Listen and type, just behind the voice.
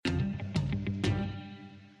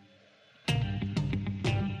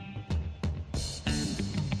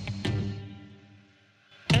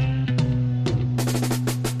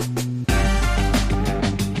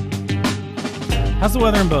How's the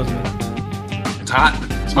weather in Bozeman? It's hot.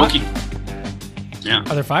 Smoky. Yeah.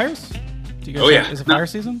 Are there fires? Do you guys Is it fire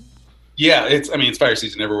season? Yeah, it's fire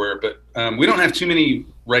season everywhere, but we don't have too many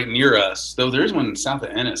right near us, though there's one south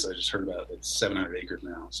of Ennis I just heard about. It's 700 acres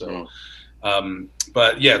now. So,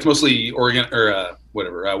 but yeah, it's mostly Oregon or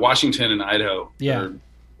Washington and Idaho. Yeah.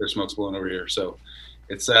 There's smoke's blowing over here. So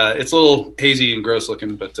it's a little hazy and gross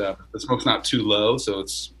looking, but the smoke's not too low, so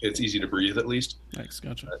it's easy to breathe at least. Thanks,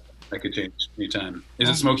 gotcha. But that could change anytime. Is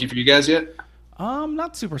it smoky for you guys yet?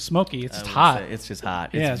 Not super smoky. It's just hot. It's just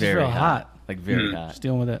hot. Yeah, It's very real hot. Like very hot. Just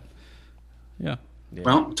dealing with it. Yeah.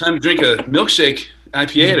 Well, time to drink a milkshake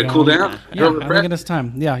IPA to cool down. Yeah, I think it's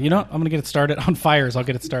time. Yeah, you know what? I'm going to get it started on fires. I'll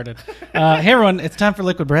get it started. Hey, everyone. It's time for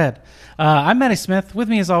Liquid Bread. I'm Matty Smith. With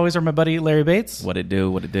me, as always, are my buddy Larry Bates. What it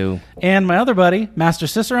do? And my other buddy, Master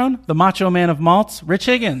Cicerone, the macho man of malts, Rich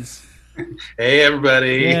Higgins. Hey,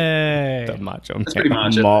 everybody. Yay. The macho That's pretty man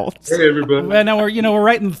macho. malts. Hey, everybody. Well, now we're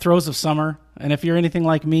right in the throes of summer, and if you're anything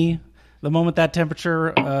like me, the moment that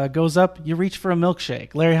temperature goes up, you reach for a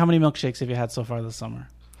milkshake. Larry, how many milkshakes have you had so far this summer?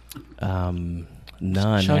 None,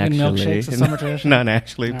 Chugging actually. milkshakes, a summer tradition? None,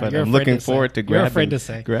 actually, but I'm looking forward to grabbing. You're afraid to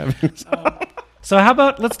say. Grabbing some. So how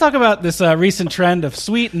about, let's talk about this recent trend of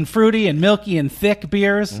sweet and fruity and milky and thick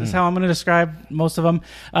beers, is how I'm going to describe most of them,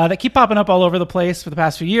 that keep popping up all over the place for the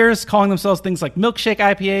past few years, calling themselves things like milkshake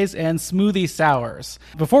IPAs and smoothie sours.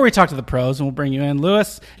 Before we talk to the pros, and we'll bring you in,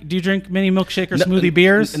 Lewis, do you drink many milkshake or smoothie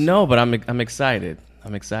beers? No, but I'm excited.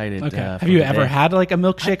 I'm excited. Okay. Have you ever had like a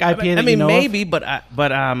milkshake IPA? I mean, you know maybe, but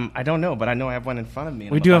I don't know. But I know I have one in front of me.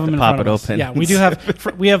 We do have them in front of us. Open. Yeah, we do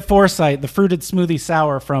have. We have Foresight, the fruited smoothie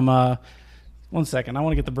sour from. One second, I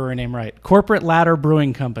want to get the brewery name right. Corporate Ladder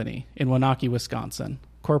Brewing Company in Waunakee, Wisconsin.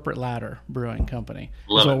 Corporate Ladder Brewing Company.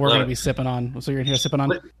 That's what we're going to be sipping on. So you're here sipping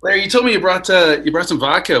on. Larry, you told me you brought some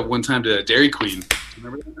vodka one time to Dairy Queen.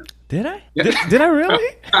 Remember that? Did I? Yeah. Did I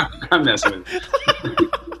really? I'm messing with you.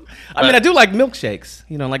 I mean, I do like milkshakes.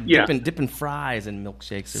 You know, like Yeah. dipping fries in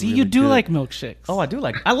milkshakes. See, you do like milkshakes. Oh,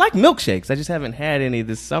 I like milkshakes. I just haven't had any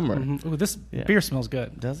this summer. Ooh, this beer smells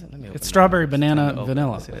good. Does it? Let me open It's it. strawberry, banana, Open it.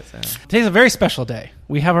 vanilla. Let's see that sound. Today's a very special day.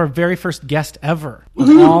 We have our very first guest ever of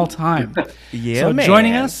all time. Yeah, so man.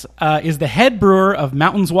 joining us is the head brewer of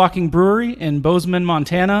Mountains Walking Brewery in Bozeman,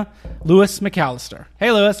 Montana, Lewis McAllister.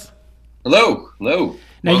 Hey, Lewis. Hello.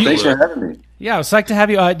 Now you- Thanks for having me. Yeah, I was psyched to have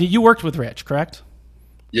you. You worked with Rich, correct?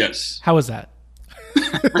 Yes. How was that?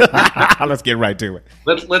 Let's get right to it.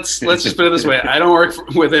 Let's just put it this way. I don't work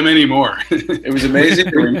with him anymore. It was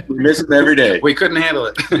amazing. we miss him every day. We couldn't handle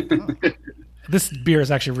it. This beer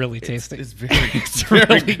is actually really tasty. It's very, It's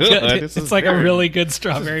really good. This It's is like a very- really good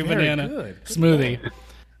strawberry very banana good. smoothie.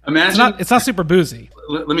 Imagine. It's not super boozy.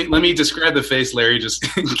 Let me describe the face Larry just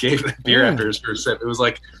gave the beer after his first sip. It was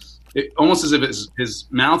like almost as if his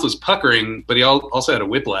mouth was puckering, but he also had a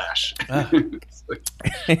whiplash. It's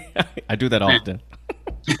like, I do that often.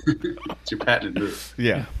 it's your patented move.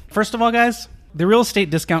 Yeah. First of all, guys, the real estate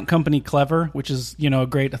discount company Clever, which is, a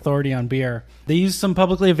great authority on beer, they use some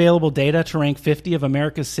publicly available data to rank 50 of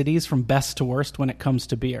America's cities from best to worst when it comes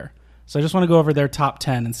to beer. So I just want to go over their top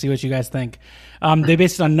 10 and see what you guys think. They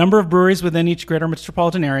based it on number of breweries within each greater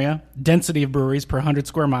metropolitan area, density of breweries per 100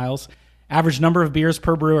 square miles, average number of beers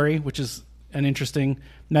per brewery, which is an interesting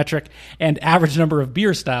metric, and average number of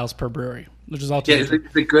beer styles per brewery, which is also Yeah, is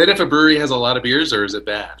it good if a brewery has a lot of beers, or is it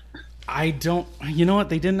bad? I don't. You know what?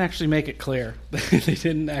 They didn't actually make it clear. They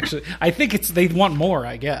didn't actually. I think they want more.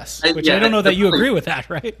 I guess. Which I don't know that you agree with that,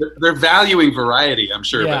 right? They're valuing variety, I'm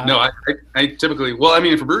sure. Yeah. But no, I typically. Well, I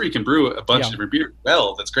mean, if a brewery can brew a bunch Yeah. of different beers,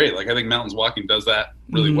 well, that's great. Like I think Mountains Walking does that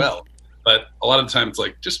really well. But a lot of the time, it's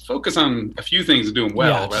like just focus on a few things and do them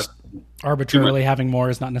well. Yeah, just arbitrarily having more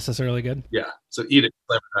is not necessarily good. Yeah. So eat it.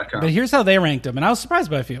 Clever.com. But here's how they ranked them, and I was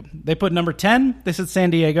surprised by a few. They put number 10. They said San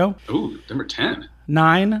Diego. Ooh, number 10.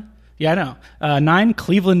 9. Yeah, I know. 9,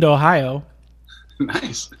 Cleveland, Ohio.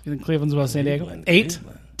 Nice. You think Cleveland's above San Diego? 8,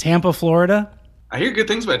 Tampa, Florida. I hear good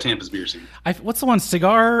things about Tampa's beer scene. What's the one?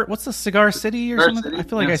 Cigar? What's the Cigar City or Cigar something? City? I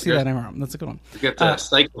feel like Yeah, I see Cigar that name wrong. That's a good one. You got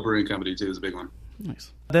Cycle Brewing Company, too, is a big one.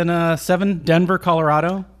 Nice. Then 7, Denver,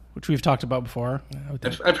 Colorado, which we've talked about before.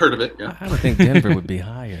 I've heard of it, yeah. I would think Denver would be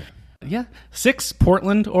higher. Yeah. 6,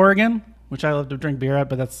 Portland, Oregon, which I love to drink beer at,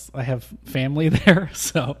 but I have family there,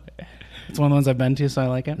 so it's one of the ones I've been to, so I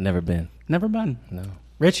like it. Never been. Never been. No.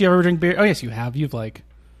 Rich, you ever drink beer? Oh, yes, you have. You've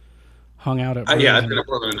hung out at Yeah, I've breweries. been to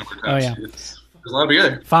Portland a number of Oh, times. yeah. There's a lot of beer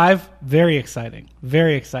there. 5, very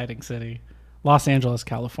exciting city. Los Angeles,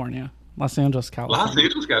 California. Los Angeles got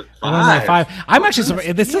Five. 5. I'm actually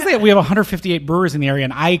surprised. This says that we have 158 brewers in the area,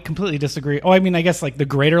 and I completely disagree. Oh, I mean, I guess like the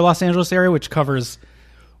greater Los Angeles area, which covers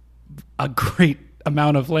a great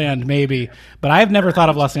amount of land, maybe. But I've never thought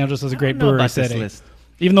of Los Angeles as a great brewery about this city. list.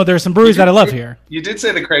 Even though there are some breweries that I love here. You did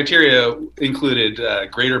say the criteria included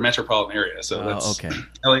greater metropolitan area, so that's okay.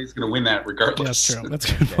 LA is going to win that regardless. That's true.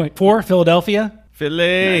 That's a good point. 4, Philadelphia.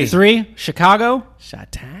 Philly. 3, Chicago.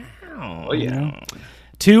 Chi-town. Oh yeah.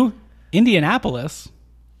 2, Indianapolis.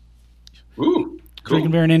 Ooh, cool.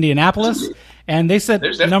 Drinking beer in Indianapolis. And they said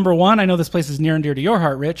There's that- number 1, I know this place is near and dear to your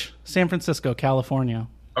heart, Rich, San Francisco, California.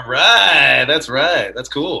 All right, that's right. That's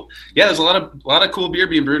cool. Yeah, there's a lot of cool beer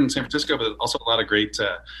being brewed in San Francisco, but also a lot of great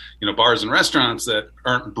bars and restaurants that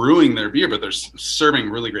aren't brewing their beer, but they're serving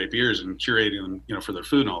really great beers and curating them, for their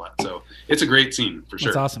food and all that. So it's a great scene for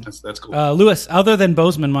sure. That's awesome. That's cool. Lewis, other than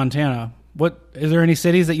Bozeman, Montana, is there any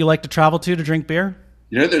cities that you like to travel to drink beer?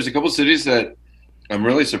 There's a couple cities that I'm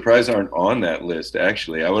really surprised aren't on that list,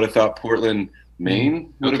 actually. I would have thought Portland,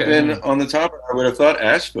 Maine would have been on the top. I would have thought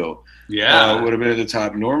Asheville would have been at the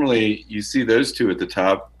top. Normally, you see those two at the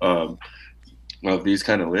top of these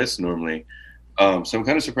kind of lists normally. So I'm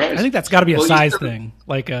kind of surprised. I think that's got to be a Well, size thing.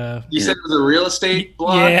 Like you said it was a real estate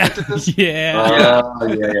blog. that did this? yeah.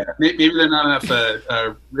 Maybe they're not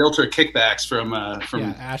enough realtor kickbacks from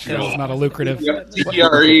Asheville is not a lucrative.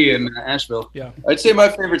 TPRE in Asheville. Yeah. I'd say my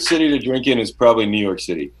favorite city to drink in is probably New York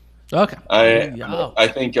City. Okay. I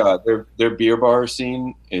think their beer bar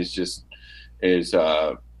scene is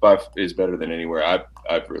better than anywhere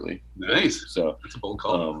I've really. Nice. So that's a bold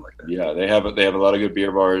call. Like that. Yeah, they have a lot of good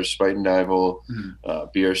beer bars, Spite and Dival,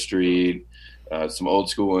 Beer Street, some old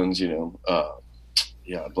school ones,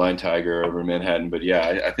 Blind Tiger over in Manhattan. But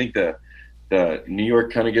yeah, I think the New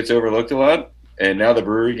York kind of gets overlooked a lot, and now the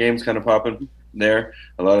brewery game's kind of popping there.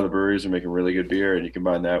 A lot of the breweries are making really good beer, and you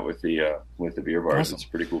combine that with the beer bars. Awesome. It's a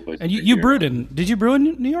pretty cool place. And you brewed did you brew in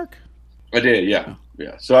New York? I did, yeah.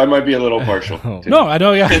 Yeah, so I might be a little partial. Too. No, I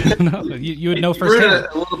know. Yeah, no, you would know firsthand.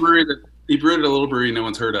 He brewed at a little brewery no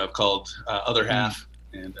one's heard of called Other Half,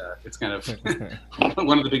 and it's kind of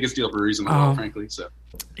one of the biggest deal breweries in the world, frankly. So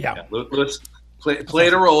Lewis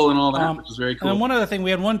played a role in all that, which is very cool. And one other thing, we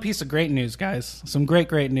had one piece of great news, guys. Some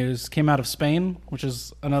great news came out of Spain, which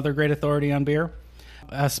is another great authority on beer.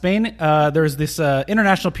 Spain, there's this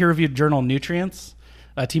international peer-reviewed journal, Nutrients.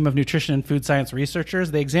 A team of nutrition and food science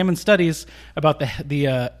researchers. They examined studies about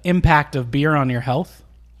the impact of beer on your health.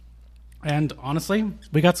 And honestly,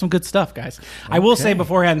 we got some good stuff, guys. Okay. I will say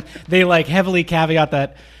beforehand, they heavily caveat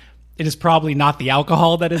that it is probably not the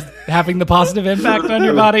alcohol that is having the positive impact on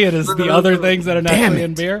your body. It is the other things that are naturally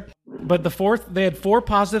in beer. But they had 4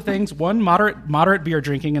 positive things. 1, moderate beer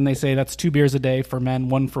drinking, and they say that's 2 beers a day for men,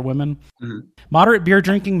 1 for women. Mm-hmm. Moderate beer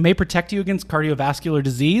drinking may protect you against cardiovascular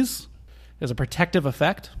disease. There's a protective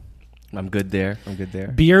effect. I'm good there.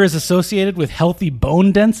 Beer is associated with healthy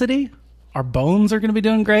bone density. Our bones are going to be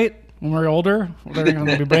doing great when we're older. We're going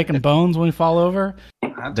to be breaking bones when we fall over.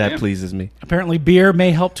 That pleases me. Apparently, beer may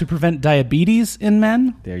help to prevent diabetes in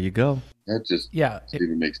men. There you go. That just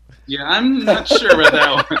even makes sense. Yeah, I'm not sure about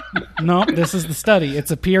that one. No, this is the study. It's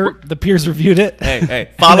a peer. The peers reviewed it. Hey,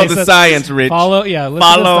 follow the science, Rich. Follow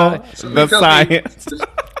the science.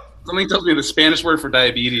 Something tells me the Spanish word for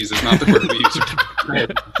diabetes is not the word we use.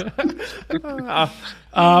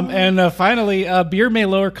 And finally, beer may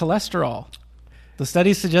lower cholesterol. The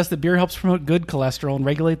studies suggest that beer helps promote good cholesterol and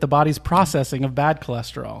regulate the body's processing of bad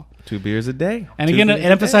cholesterol. 2 beers a day. And again, it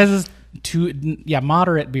emphasizes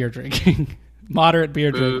moderate beer drinking. Moderate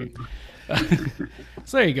beer drinking.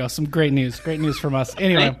 So there you go. Some great news. Great news from us.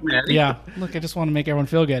 Anyway, look, I just want to make everyone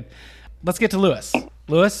feel good. Let's get to Lewis.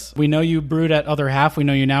 Lewis, we know you brewed at Other Half. We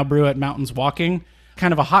know you now brew at Mountains Walking.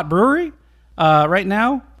 Kind of a hot brewery right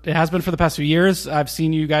now. It has been for the past few years. I've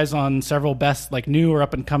seen you guys on several best new or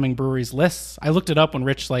up and coming breweries lists. I looked it up when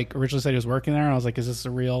Rich originally said he was working there, and I was like, is this a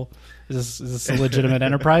legitimate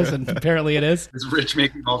enterprise? And apparently it is. Is Rich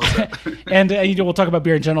making all this up? And we'll talk about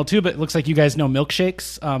beer in general too, but it looks like you guys know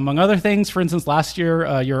milkshakes. Among other things, for instance, last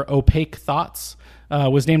year, your Opaque Thoughts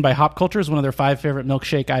was named by Hop Culture as one of their 5 favorite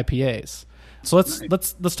milkshake IPAs. So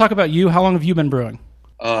let's talk about you. How long have you been brewing?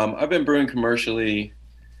 I've been brewing commercially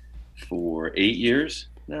for 8 years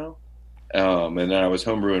now, and then I was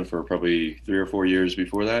homebrewing for probably 3 or 4 years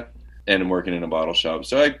before that, and I'm working in a bottle shop.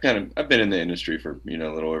 So I've been in the industry for a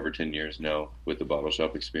little over 10 years now with the bottle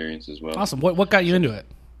shop experience as well. Awesome. What got you into it?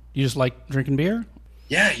 You just like drinking beer?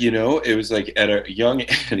 Yeah, it was at a young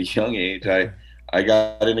age. I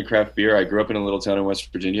got into craft beer. I grew up in a little town in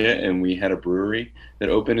West Virginia, and we had a brewery that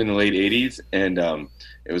opened in the late 80s, and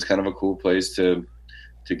it was kind of a cool place to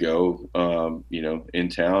go, in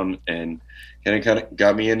town, and kind of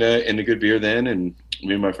got me into good beer then, and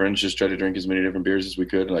me and my friends just tried to drink as many different beers as we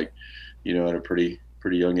could, at a pretty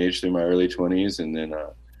young age through my early 20s, and then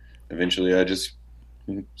eventually I just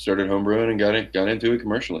started homebrewing and got into it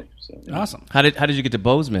commercially. So yeah. Awesome. How did you get to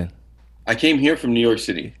Bozeman? I came here from New York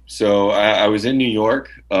City, so I was in New York,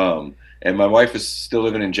 and my wife is still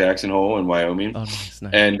living in Jackson Hole in Wyoming. Oh,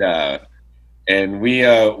 nice. And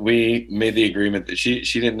we made the agreement that she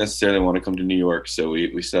didn't necessarily want to come to New York, so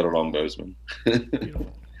we settled on Bozeman.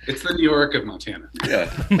 It's the New York of Montana. Yeah,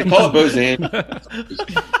 they call it Bozeman.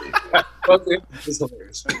 It's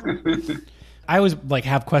hilarious. I always like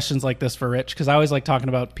have questions like this for Rich because I always like talking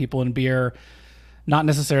about people in beer, not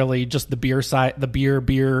necessarily just the beer side, the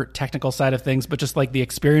beer technical side of things, but just like the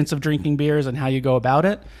experience of drinking beers and how you go about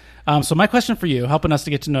it. So my question for you, helping us to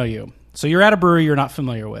get to know you. So you're at a brewery you're not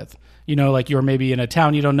familiar with. You know, like you're maybe in a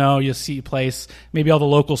town you don't know, you see a place, maybe all the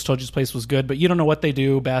locals told you this place was good, but you don't know what they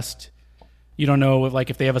do best. You don't know like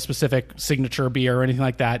if they have a specific signature beer or anything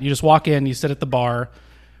like that. You just walk in, you sit at the bar.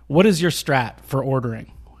 What is your strat for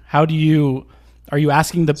ordering? What's your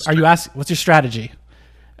strategy?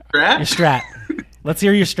 Strat? Your strat. Let's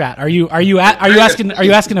hear your strat. Are you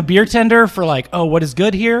asking a beer tender for like, oh, what is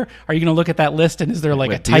good here? Are you going to look at that list and is there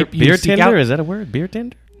like a type beer you seek tender? out? Is that a word? Beer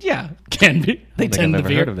tender? Yeah, can be. They tend I've to never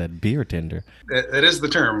beer. heard of that beer tender. That is the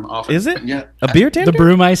term often. Is it? Yeah. A beer tender? The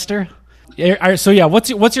brewmeister. So yeah, what's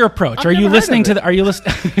your approach? I've Are you never heard listening of to it. the? Are you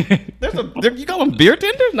listening? You call them beer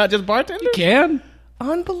tenders, not just bartenders? Can.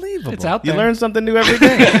 Unbelievable. It's out You there. learn something new every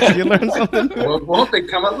day. You learn something new. What won't they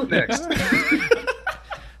come up with next?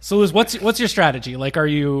 So Liz, what's your strategy? Like, are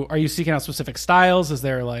you seeking out specific styles? Is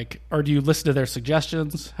there like, or do you listen to their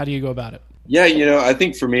suggestions? How do you go about it? Yeah, I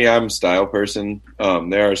think for me, I'm a style person.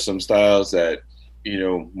 There are some styles that,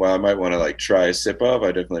 while I might want to like try a sip of, I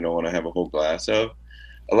definitely don't want to have a whole glass of.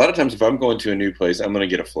 A lot of times if I'm going to a new place, I'm going to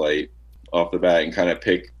get a flight off the bat and kind of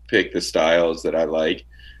pick the styles that I like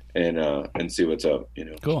and see what's up,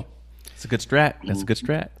 Cool. It's a good strat. That's a good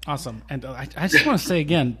strat. Awesome. And I just want to say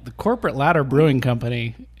again, the Corporate Ladder Brewing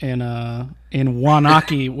Company in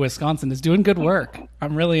Wanaki, Wisconsin is doing good work.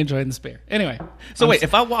 I'm really enjoying this beer. Anyway. So wait,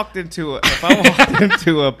 if I walked into a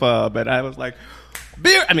pub and I was like,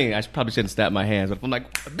 beer, I mean, I probably shouldn't snap my hands, but if I'm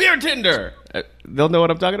like, beer tender, they'll know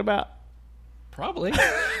what I'm talking about? Probably.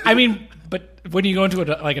 I mean, but when you go into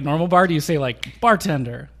a normal bar, do you say like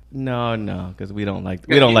bartender? No, because we don't like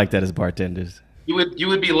that as bartenders. You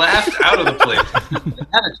would be laughed out of the place.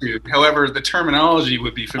 Attitude, however, the terminology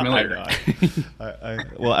would be familiar.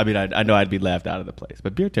 I know I'd be laughed out of the place,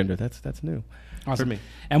 but beer tender, that's new Awesome. for me.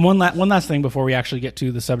 And one last thing before we actually get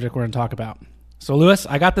to the subject we're going to talk about. So, Lewis,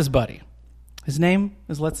 I got this buddy. His name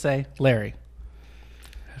is, let's say, Larry.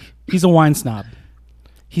 He's a wine snob.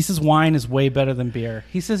 He says wine is way better than beer.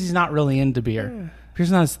 He says he's not really into beer. Yeah.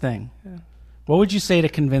 Beer's not his thing. Yeah. What would you say to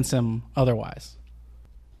convince him otherwise?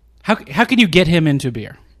 How can you get him into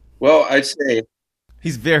beer? Well, I'd say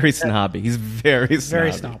He's very snobby. He's very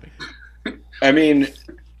Very snobby. snobby. I mean,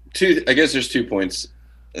 I guess there's 2 points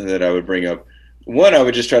that I would bring up. One, I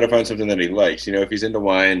would just try to find something that he likes. If he's into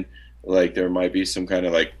wine, like there might be some kind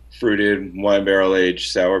of like fruited wine barrel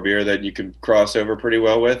aged sour beer that you could cross over pretty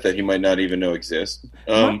well with that he might not even know exists.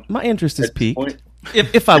 My interest is at this piqued. point.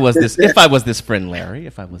 If I was this friend Larry.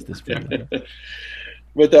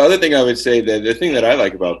 But the other thing I would say, that the thing that I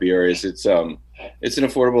like about beer is it's an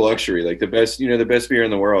affordable luxury. Like the best beer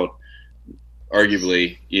in the world,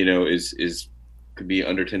 arguably, is could be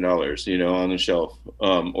under $10, on the shelf,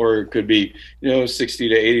 or it could be $60 to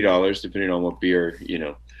 $80 depending on what beer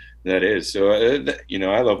that is. So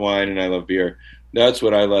I love wine and I love beer. That's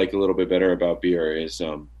what I like a little bit better about beer is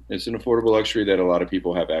it's an affordable luxury that a lot of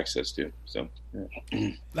people have access to. So yeah.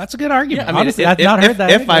 That's a good argument. I mean, Honestly, I've not heard that.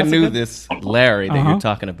 If I That's a knew good- this Larry that Uh-huh. you're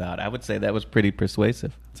talking about, I would say that was pretty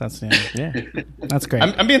persuasive. That's Yeah, That's great.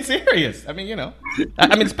 I'm being serious. I mean,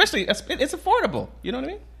 I mean, especially it's affordable. You know what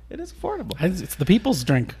I mean? It is affordable. It's the people's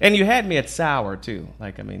drink. And you had me at sour too.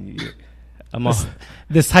 Like, I mean, I'm all,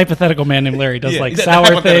 This hypothetical man named Larry does Yeah, like he's a sour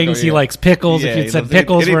hypothetical, things. He yeah. likes pickles. Yeah, If you he said loves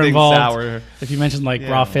pickles were anything involved, sour. if you mentioned like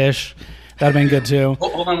Yeah. raw fish, that'd been good too.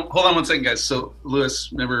 Hold on 1 second, guys. So, Lewis,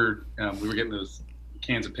 remember we were getting those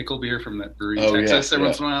cans of pickle beer from that brewery in Oh, Texas yeah, every yeah.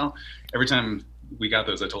 once in a while? Every time we got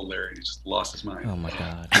those, I told Larry, and he just lost his mind. oh my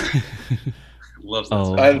god. Loves that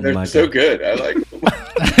Oh. stuff. They're my so God. good. I like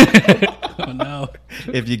them. Oh no!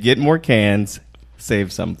 If you get more cans,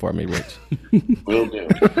 save some for me, Rich. Will do.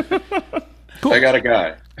 I got a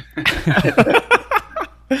guy.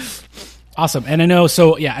 Awesome. And I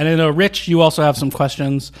know, Rich, you also have some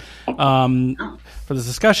questions for this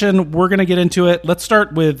discussion. We're going to get into it. Let's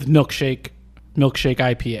start with milkshake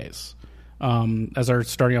IPAs as our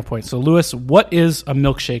starting off point. So, Lewis, what is a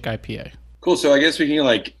milkshake IPA? Cool. So I guess we can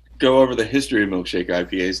go over the history of milkshake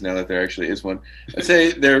IPAs now that there actually is one. I'd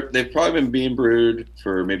say they've probably been being brewed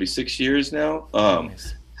for maybe 6 years now.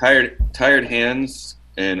 Nice. Tired Hands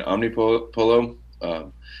and Omnipolo,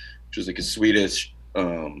 which was like a Swedish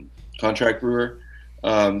contract brewer.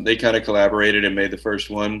 They kind of collaborated and made the first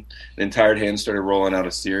one. Then Tired Hands started rolling out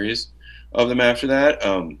a series of them after that.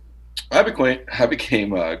 I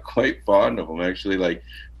became quite fond of them actually. Like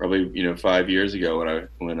probably 5 years ago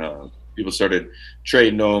when people started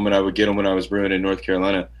trading them, and I would get them when I was brewing in North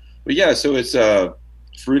Carolina. But yeah, so it's a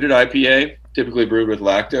fruited IPA, typically brewed with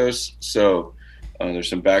lactose. So there's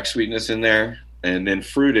some back sweetness in there, and then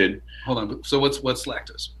fruited. Hold on. So what's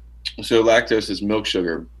lactose? So lactose is milk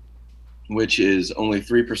sugar, which is only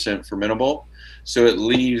 3% fermentable. So it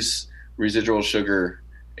leaves residual sugar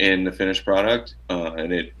in the finished product,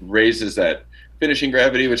 and it raises that finishing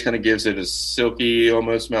gravity, which kind of gives it a silky,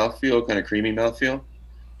 almost mouthfeel, kind of creamy mouthfeel.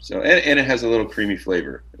 So and it has a little creamy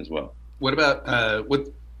flavor as well. What about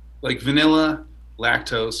like vanilla,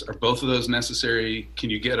 lactose? Are both of those necessary? Can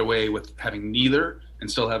you get away with having neither and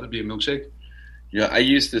still have it be a milkshake? Yeah, I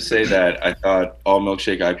used to say that I thought all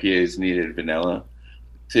milkshake IPAs needed vanilla.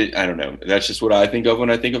 I don't know. That's just what I think of when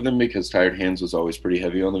I think of them, because Tired Hands was always pretty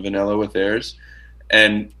heavy on the vanilla with theirs.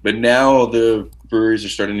 But now the breweries are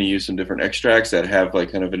starting to use some different extracts that have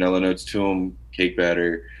like kind of vanilla notes to them, cake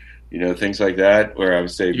batter, things like that, where I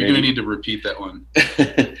would say you're going to need to repeat that one.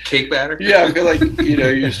 Cake batter? Yeah, I feel like,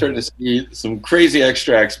 you're starting to see some crazy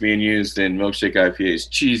extracts being used in milkshake IPAs,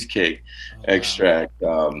 cheesecake extract,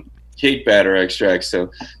 cake batter extract. So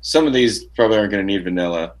some of these probably aren't going to need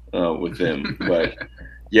vanilla with them. But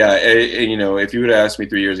yeah, if you would have asked me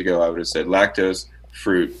 3 years ago, I would have said lactose,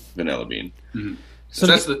 fruit, vanilla bean. Mm-hmm. So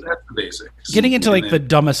that's the basics. Getting into like the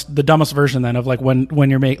dumbest version then of like when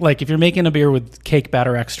you're if you're making a beer with cake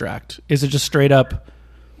batter extract, is it just straight up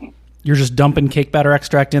you're just dumping cake batter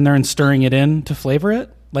extract in there and stirring it in to flavor it?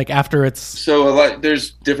 Like after it's so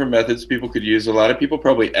there's different methods people could use. A lot of people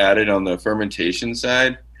probably add it on the fermentation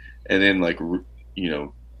side, and then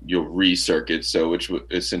you'll recircuit, so which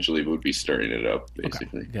essentially would be stirring it up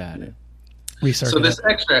basically. Okay. Got it. So this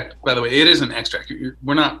extract, by the way, it is an extract.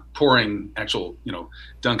 We're not pouring actual,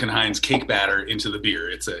 Duncan Hines cake batter into the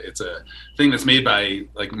beer. It's a thing that's made by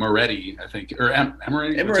like Moretti, I think, or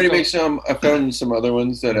Moretti. Moretti makes some. I found some other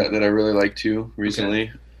ones that I really like too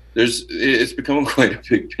recently. Okay. It's become quite a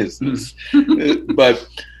big business, but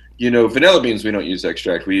vanilla beans we don't use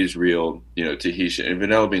extract. We use real, Tahitian. And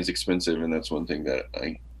vanilla beans expensive, and that's one thing that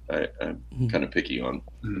I'm kind of picky on.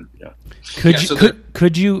 Mm. Yeah.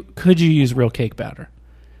 Could you use real cake batter?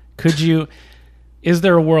 Is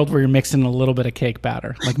there a world where you're mixing a little bit of cake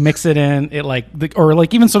batter, like mix it in it or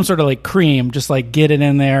even some sort of like cream, just like get it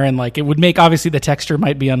in there, and like it would make, obviously the texture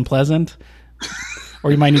might be unpleasant,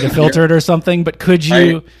 or you might need to filter it or something. But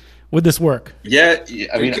would this work? Yeah,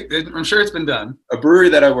 I mean, I'm sure it's been done. A brewery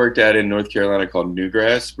that I worked at in North Carolina called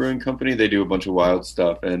Newgrass Brewing Company. They do a bunch of wild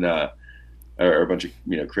stuff and or a bunch of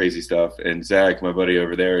crazy stuff. And Zach, my buddy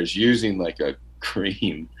over there, is using like a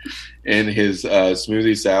cream in his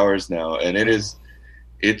smoothie sours now, and it's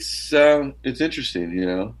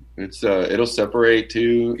interesting. It'll separate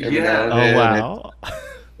too. Every now and then. Wow.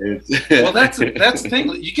 Well, that's the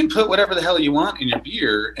thing. You can put whatever the hell you want in your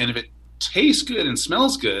beer, and if it tastes good and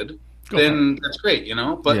smells good, then that's great,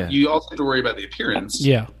 But you also have to worry about the appearance.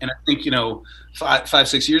 Yeah. And I think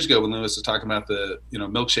 5-6 years ago when Lewis was talking about the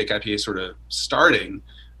milkshake IPA sort of starting,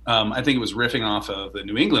 I think it was riffing off of the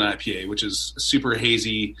New England IPA, which is super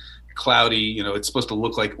hazy, cloudy. It's supposed to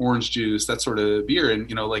look like orange juice, that sort of beer.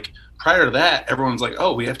 And like prior to that, everyone's like,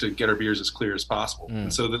 oh, we have to get our beers as clear as possible.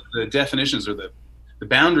 And so the definitions or the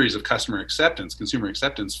boundaries of consumer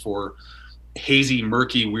acceptance for hazy,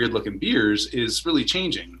 murky, weird-looking beers is really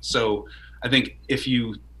changing. So I think if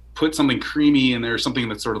you put something creamy in there, something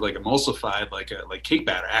that's sort of like emulsified, like cake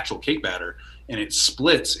batter, actual cake batter, and it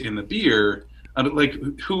splits in the beer, like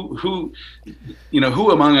who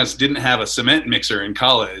among us didn't have a cement mixer in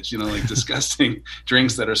college? Like disgusting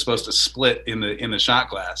drinks that are supposed to split in the shot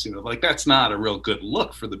glass. Like that's not a real good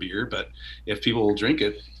look for the beer. But if people will drink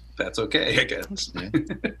it, that's okay, I guess. Yeah.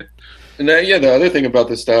 And the other thing about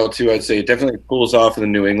this style too, I'd say it definitely pulls off of the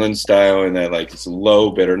New England style in that like it's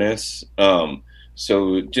low bitterness.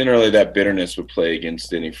 So generally that bitterness would play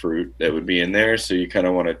against any fruit that would be in there. So you kind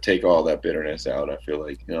of want to take all that bitterness out. I feel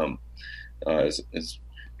like is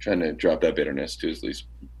trying to drop that bitterness to as least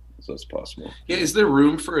as low as possible. Yeah, is there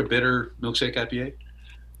room for a bitter milkshake IPA?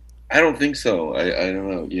 I don't think so. I don't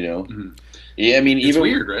know. Mm-hmm. Yeah, I mean, it's even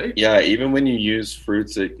weird, right? Yeah, even when you use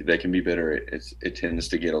fruits that can be bitter, it tends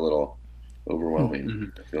to get a little overwhelming.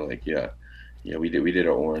 Mm-hmm. I feel like we did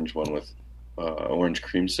an orange one with orange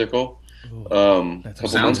creamsicle a couple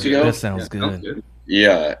Sounds months good. ago. That sounds good.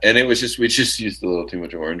 Yeah, and it was just we just used a little too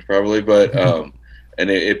much orange probably, but and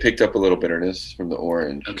it picked up a little bitterness from the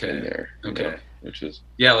orange in there. Okay. Which is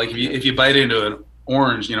like if you bite into an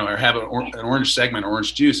orange, or have an orange segment,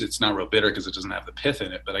 orange juice, it's not real bitter because it doesn't have the pith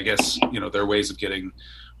in it. But I guess there are ways of getting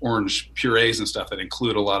orange purees and stuff that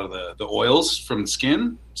include a lot of the oils from the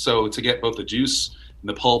skin. So to get both the juice and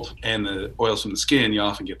the pulp and the oils from the skin, you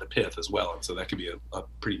often get the pith as well, and so that can be a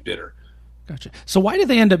pretty bitter. Gotcha. So why do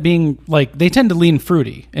they end up being they tend to lean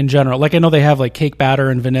fruity in general? Like I know they have like cake batter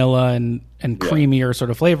and vanilla and creamier sort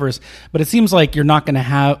of flavors, but it seems like you're not going to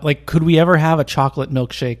have could we ever have a chocolate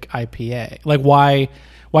milkshake IPA? Like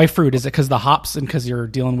why fruit? Is it because the hops and because you're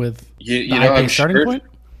dealing with the IPA starting point?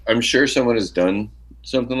 I'm sure someone has done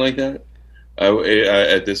something like that.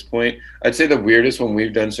 At this point, I'd say the weirdest one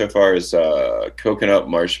we've done so far is coconut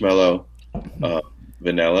marshmallow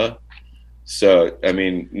vanilla. So, I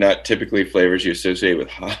mean, not typically flavors you associate with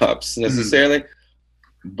hops necessarily,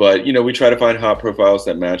 but, we try to find hop profiles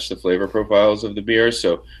that match the flavor profiles of the beer.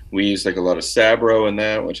 So we use a lot of Sabro in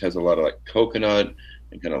that, which has a lot of coconut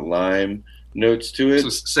and kind of lime notes to it. So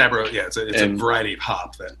Sabro, it's a variety of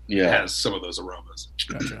hop that has some of those aromas.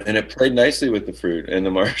 Gotcha. And it played nicely with the fruit and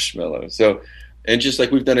the marshmallow. So, and just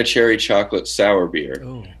we've done a cherry chocolate sour beer,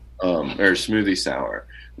 or smoothie sour.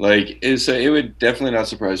 It would definitely not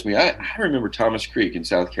surprise me. I remember Thomas Creek in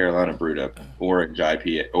South Carolina brewed up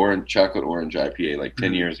chocolate orange IPA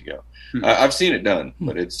 10 years ago. I've seen it done,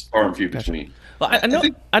 but it's far and few between. Well,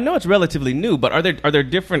 I know it's relatively new, but are there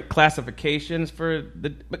different classifications for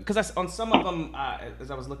because on some of them, as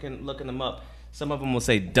I was looking them up, some of them will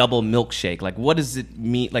say double milkshake. What does it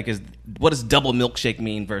mean? What does double milkshake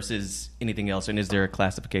mean versus anything else? And is there a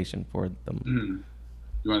classification for them?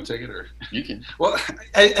 You want to take it, or you can? Well,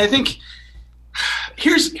 I think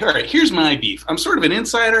here's my beef. I'm sort of an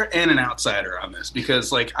insider and an outsider on this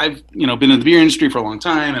because I've been in the beer industry for a long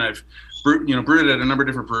time, and I've brewed at a number of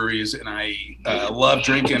different breweries, and I love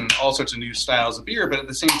drinking all sorts of new styles of beer. But at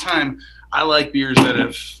the same time, I like beers that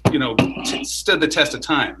have stood the test of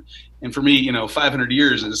time. And for me, 500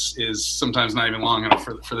 years is sometimes not even long enough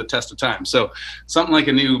for the test of time. So something like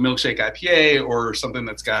a new milkshake IPA or something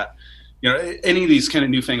that's got any of these kind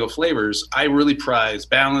of newfangled flavors, I really prize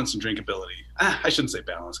balance and drinkability. I shouldn't say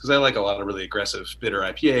balance because I like a lot of really aggressive bitter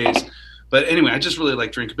IPAs. But anyway, I just really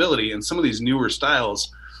like drinkability. And some of these newer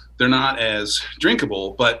styles, they're not as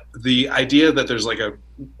drinkable. But the idea that there's a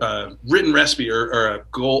written recipe or a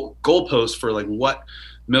goalpost for what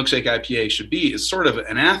milkshake IPA should be is sort of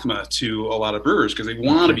anathema to a lot of brewers because they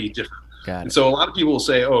want to be different. And so a lot of people will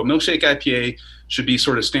say, milkshake IPA should be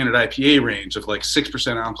sort of standard IPA range of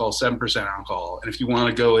 6% alcohol, 7% alcohol. And if you want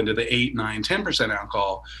to go into the 8, 9, 10%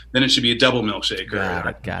 alcohol, then it should be a double milkshake or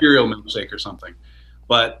an imperial milkshake or something.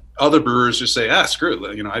 But other brewers just say, screw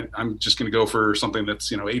it. I'm just going to go for something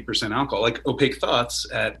that's, 8% alcohol. Opaque Thoughts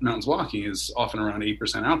at Mountains Walking is often around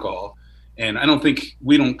 8% alcohol. And I don't think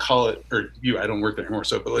we don't call it, or I don't work there anymore.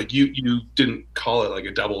 So, but you didn't call it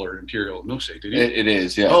a double or imperial milkshake, did you? It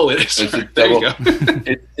is, yeah. Oh, it is. It's there double, you go.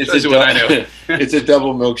 it's what I know. It's a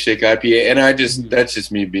double milkshake IPA, and that's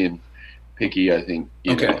just me being picky. I think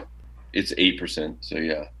it's 8%. So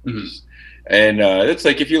yeah, and it's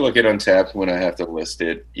if you look at Untappd when I have to list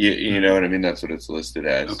it, you know what I mean. That's what it's listed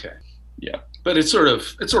as. Okay. Yeah. But it's sort of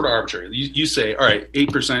arbitrary. You say, all right,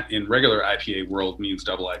 8% in regular IPA world means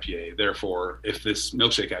double IPA. Therefore, if this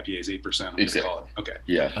milkshake IPA is 8%, I'm going to call it. Okay.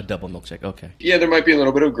 Yeah. A double milkshake. Okay. Yeah, there might be a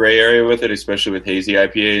little bit of gray area with it, especially with hazy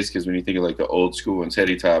IPAs, because when you think of the old school ones,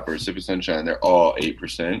 Heady Top or Sip of Sunshine, they're all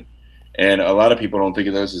 8%. And a lot of people don't think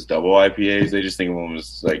of those as double IPAs. They just think of them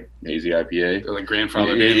as hazy IPA. They're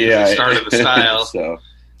grandfather in the start of the style. So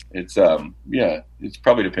it's it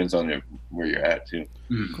probably depends on where you're at too.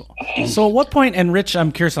 Cool. So at what point, and Rich,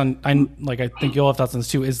 I'm curious on, I think you'll have thoughts on this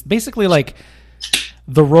too, is basically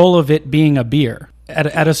the role of it being a beer.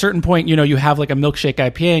 At a certain point, you have a milkshake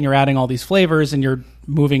IPA and you're adding all these flavors and you're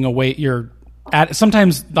moving away.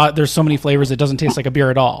 Sometimes there's so many flavors it doesn't taste like a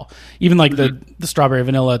beer at all. Even the strawberry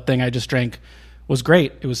vanilla thing I just drank was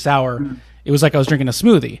great. It was sour. It was like I was drinking a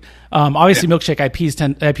smoothie. Obviously, milkshake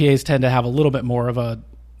IPAs tend to have a little bit more of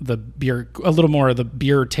the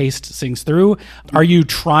beer taste sings through. Are you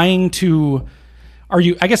trying to? Are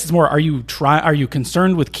you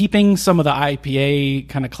concerned with keeping some of the IPA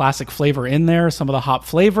kind of classic flavor in there, some of the hop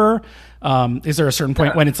flavor? Is there a certain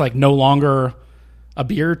point when it's no longer a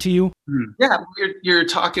beer to you? Yeah, you're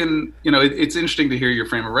talking. It's interesting to hear your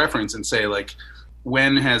frame of reference and say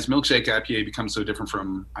when has milkshake IPA become so different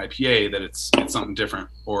from IPA that it's something different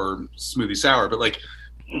or smoothie sour? But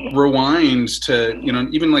rewind to,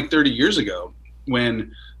 even like 30 years ago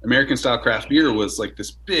when American style craft beer was like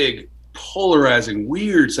this big, polarizing,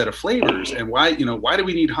 weird set of flavors. And why do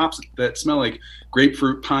we need hops that smell like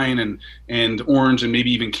grapefruit, pine, and orange, and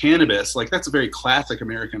maybe even cannabis? Like, that's a very classic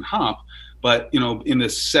American hop. But, in the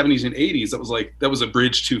 70s and 80s, that was a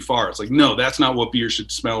bridge too far. It's like, no, that's not what beer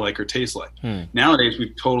should smell like or taste like. Nowadays,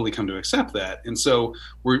 we've totally come to accept that. And so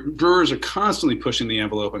brewers are constantly pushing the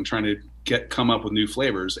envelope and trying to come up with new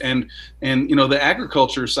flavors. And the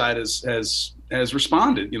agriculture side has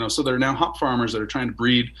responded. So there are now hop farmers that are trying to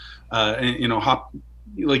breed, hop,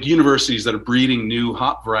 like universities that are breeding new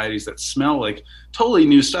hop varieties that smell like totally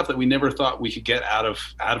new stuff that we never thought we could get out of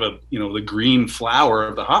the green flower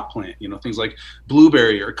of the hop plant. Things like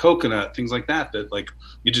blueberry or coconut, things like that like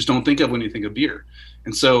you just don't think of when you think of beer.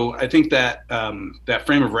 And so I think that that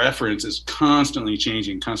frame of reference is constantly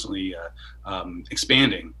changing, constantly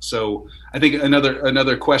expanding. So I think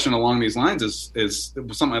another question along these lines is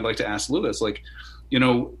something I'd like to ask Lewis. Like,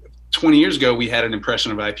 20 years ago, we had an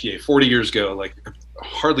impression of IPA. 40 years ago, like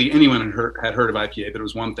hardly anyone had heard of IPA, but it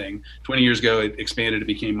was one thing. 20 years ago, it expanded. It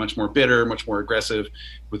became much more bitter, much more aggressive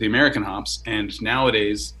with the American hops. And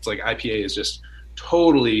nowadays, it's like IPA is just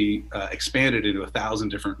totally expanded into 1,000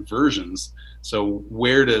 different versions. So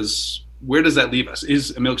where does that leave us?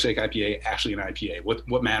 Is a milkshake IPA actually an IPA?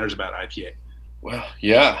 What matters about IPA? Well,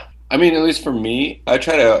 yeah. I mean, at least for me, I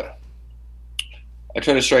try to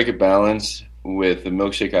strike a balance with the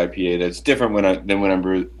milkshake IPA that's different than when I'm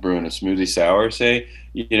brewing a smoothie sour, say,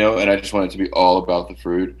 and I just want it to be all about the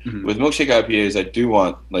fruit. Mm-hmm. With milkshake IPAs, I do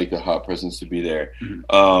want like the hop presence to be there.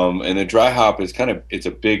 Mm-hmm. And the dry hop is it's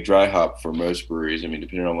a big dry hop for most breweries. I mean,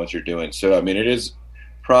 depending on what you're doing. So, I mean, it is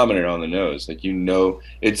prominent on the nose. Like,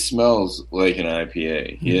 it smells like an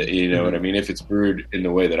IPA. Mm-hmm. You know what I mean? If it's brewed in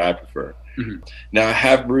the way that I prefer. Mm-hmm. Now, I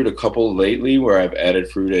have brewed a couple lately where I've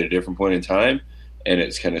added fruit at a different point in time, and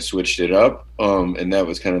it's kind of switched it up. And that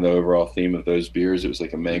was kind of the overall theme of those beers. It was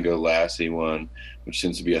like a mango lassi one, which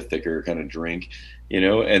tends to be a thicker kind of drink,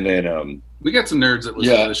 and then we got some nerds that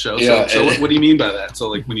listen to the show. So what do you mean by that? So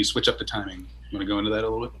like when you switch up the timing, you want to go into that a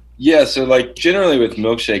little bit? Yeah, so like generally with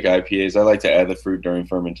milkshake IPAs, I like to add the fruit during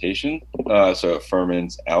fermentation, so it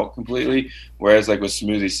ferments out completely. Whereas like with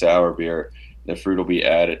smoothie sour beer, the fruit will be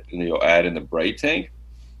added, and you'll add in the bright tank.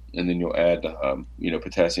 And then you'll add,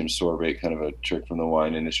 potassium sorbate, kind of a trick from the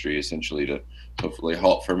wine industry, essentially to hopefully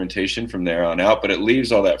halt fermentation from there on out. But it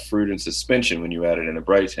leaves all that fruit in suspension when you add it in a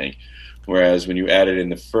bright tank. Whereas when you add it in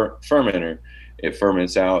the fermenter, it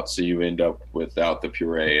ferments out, so you end up without the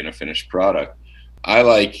puree and a finished product. I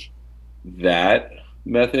like that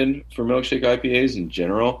method for milkshake IPAs in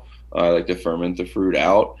general. I like to ferment the fruit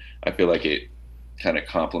out. I feel like it kind of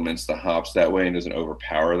complements the hops that way and doesn't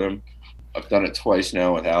overpower them. I've done it twice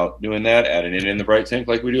now without doing that, adding it in the bright tank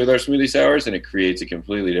like we do with our smoothie sours, and it creates a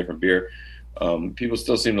completely different beer. People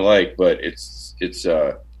still seem to like, but it's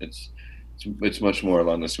much more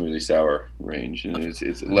along the smoothie sour range, and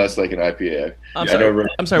it's less like an IPA. I'm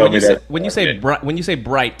sorry. When you say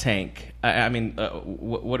bright tank, I mean,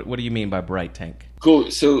 what do you mean by bright tank? Cool.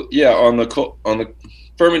 So yeah, on the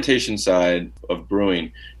fermentation side of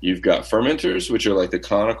brewing, you've got fermenters, which are like the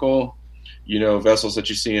conical vessels that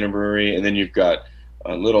you see in a brewery, and then you've got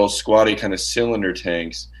little squatty kind of cylinder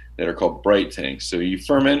tanks that are called bright tanks. So you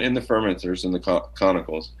ferment in the fermenters in the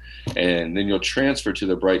conicals, and then you'll transfer to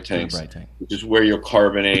the bright tanks, which is where you'll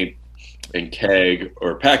carbonate and keg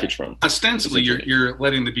or package from. Ostensibly, you're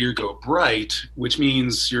letting the beer go bright, which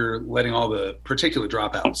means you're letting all the particulate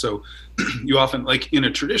drop out. So you often, like in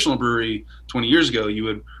a traditional brewery 20 years ago, you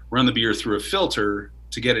would run the beer through a filter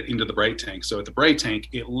to get it into the bright tank. So at the bright tank,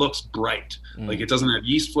 it looks bright. Like it doesn't have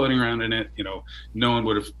yeast floating around in it. No one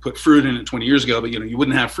would have put fruit in it 20 years ago, but you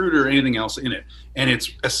wouldn't have fruit or anything else in it. And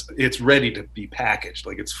it's ready to be packaged.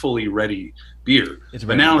 Like it's fully ready beer.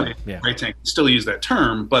 But now bright tank, still use that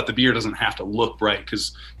term, but the beer doesn't have to look bright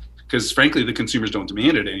because frankly, the consumers don't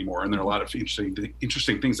demand it anymore. And there are a lot of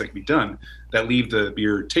interesting things that can be done that leave the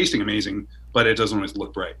beer tasting amazing, but it doesn't always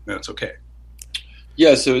look bright. That's okay.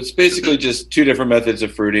 Yeah, so it's basically just two different methods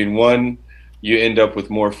of fruiting. One, you end up with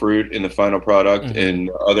more fruit in the final product, and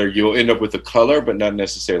the other, you'll end up with the color, but not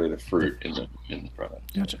necessarily the fruit in the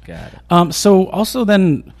product. Gotcha. Got it. So also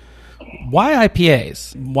then, why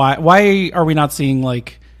IPAs? Why are we not seeing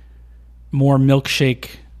like more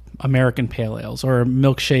milkshake American pale ales or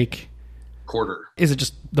milkshake porter? Is it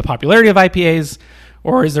just the popularity of IPAs?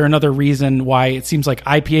 Or is there another reason why it seems like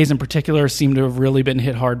IPAs in particular seem to have really been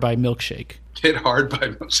hit hard by milkshake? Hit hard by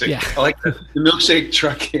milkshake. Yeah. I like that. The milkshake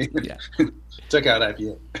trucking. Yeah. Check out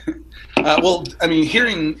IPA. Well, I mean,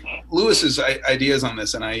 hearing Lewis's ideas on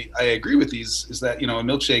this, and I agree with these, is that, a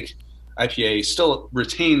milkshake IPA still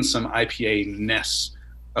retains some IPA-ness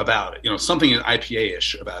about it. Something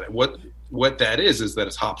IPA-ish about it. What that is that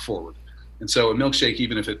it's hop forward. And so a milkshake,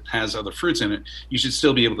 even if it has other fruits in it, you should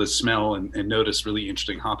still be able to smell and notice really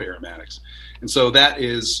interesting hop aromatics. And so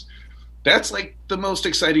that's like the most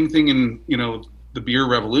exciting thing in, the beer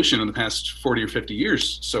revolution in the past 40 or 50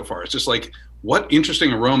 years so far. It's just like, what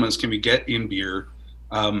interesting aromas can we get in beer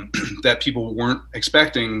that people weren't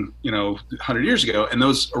expecting, 100 years ago? And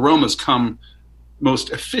those aromas come most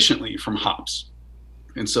efficiently from hops.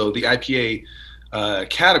 And so the IPA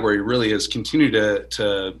category really has continued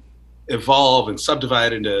to evolve and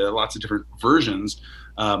subdivide into lots of different versions.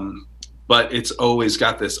 But it's always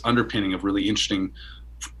got this underpinning of really interesting,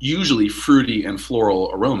 usually fruity and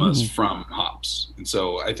floral aromas from hops. And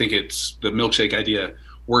so I think the milkshake idea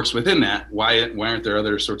works within that. Why aren't there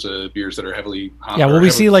other sorts of beers that are heavily hop? Yeah, well,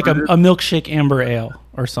 we see like a milkshake amber ale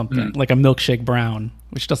or something, like a milkshake brown,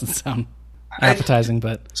 which doesn't sound appetizing,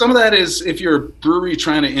 but some of that is, if you're a brewery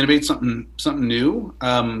trying to innovate something new,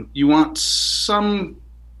 you want some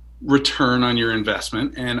return on your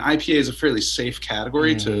investment, and IPA is a fairly safe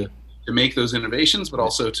category to make those innovations, but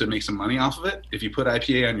also to make some money off of it. If you put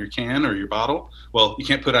IPA on your can or your bottle, well, you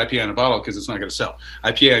can't put IPA on a bottle because it's not going to sell.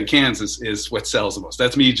 IPA on cans is what sells the most.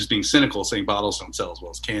 That's me just being cynical, saying bottles don't sell as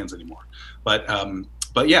well as cans anymore. But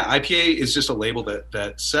yeah, IPA is just a label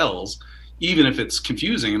that sells, even if it's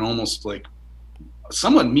confusing and almost like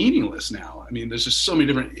somewhat meaningless now. I mean, there's just so many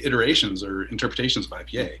different iterations or interpretations of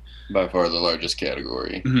IPA. By far the largest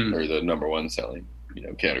category, or the number one selling,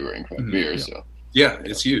 category in craft beer. Yeah. So yeah,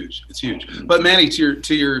 it's huge. It's huge. But Maddie,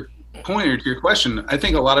 to your point or to your question, I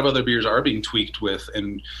think a lot of other beers are being tweaked with,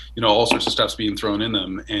 and all sorts of stuff's being thrown in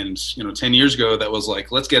them. And 10 years ago, that was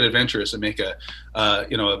like, let's get adventurous and make a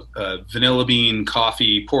vanilla bean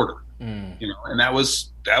coffee porter. And that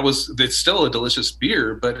was it's still a delicious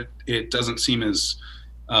beer, but it doesn't seem as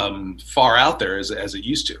far out there as it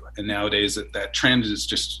used to. And nowadays that trend is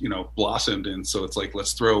just blossomed, and so it's like,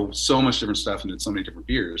 let's throw so much different stuff into so many different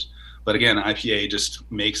beers. But again, IPA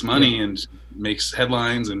just makes money and makes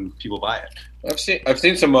headlines, and people buy it. I've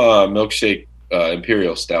seen some milkshake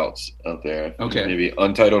imperial stouts out there. Okay, maybe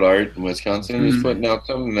Untitled Art in Wisconsin is putting out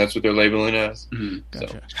some, and that's what they're labeling as. Gotcha.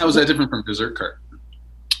 So, how is that different from Dessert Cart?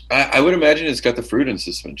 I would imagine it's got the fruit in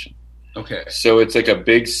suspension. Okay, so it's like a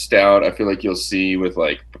big stout. I feel like you'll see with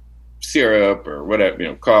like syrup or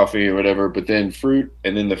whatever, coffee or whatever, but then fruit,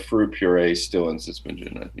 and then the fruit puree still in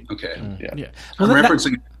suspension, I think. Okay, yeah. I'm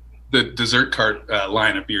referencing the Dessert Cart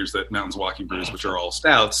line of beers that Mountains Walking brews, which are all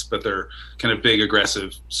stouts, but they're kind of big,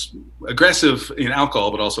 aggressive in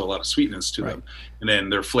alcohol, but also a lot of sweetness to them. And then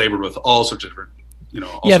they're flavored with all sorts of different,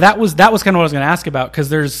 that was kind of what I was going to ask about, because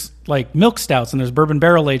there's like milk stouts and there's bourbon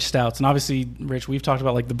barrel aged stouts, and obviously, Rich, we've talked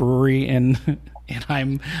about like the brewery in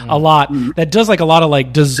Anaheim a lot that does like a lot of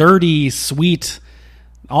like desserty, sweet,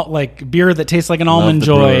 like beer that tastes like an Almond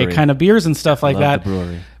Joy kind of beers and stuff like that.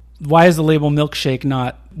 Why is the label milkshake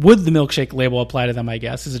not? Would the milkshake label apply to them? I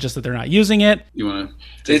guess, is it just that they're not using it? You want to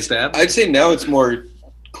take a stab? I'd say now it's more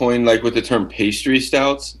coined like with the term pastry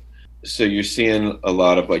stouts. So you're seeing a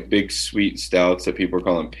lot of like big sweet stouts that people are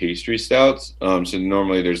calling pastry stouts. So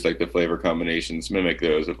normally there's like the flavor combinations mimic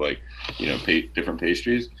those of like different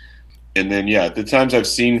pastries. And then the times I've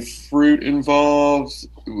seen fruit involved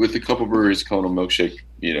with a couple breweries calling them milkshake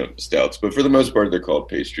stouts, but for the most part they're called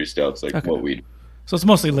pastry stouts, like what we. So it's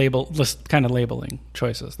mostly kind of labeling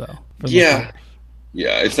choices, though. Yeah,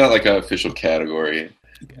 it's not like an official category.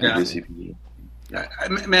 Yeah.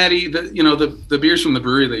 Maddie, the beers from the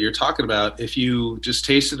brewery that you're talking about, if you just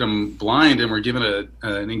tasted them blind and were given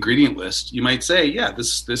an ingredient list, you might say, yeah,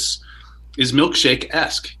 this is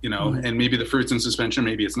milkshake-esque, and maybe the fruit's in suspension,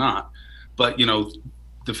 maybe it's not. But,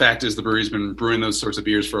 the fact is the brewery's been brewing those sorts of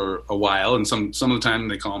beers for a while, and some of the time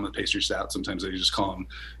they call them a pastry stout. Sometimes they just call them,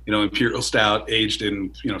 imperial stout, aged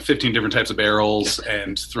in 15 different types of barrels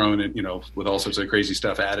and thrown in, with all sorts of crazy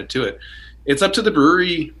stuff added to it. It's up to the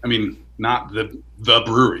brewery. I mean, not the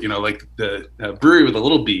brewery, like the brewery with a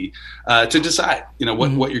little b, to decide,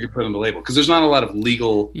 what you're going to put on the label. Because there's not a lot of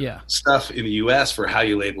legal stuff in the U.S. for how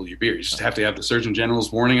you label your beer. You just have to have the Surgeon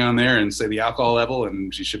General's warning on there and say the alcohol level,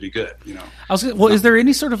 and you should be good. Is there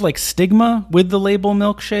any sort of like stigma with the label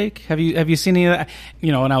milkshake? Have you seen any of that?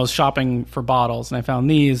 When I was shopping for bottles and I found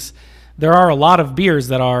these, there are a lot of beers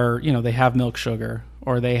that are, they have milk sugar,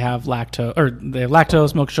 or they have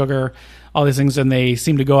lactose, milk sugar, all these things, and they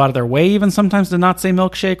seem to go out of their way even sometimes to not say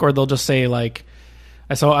milkshake, or they'll just say like,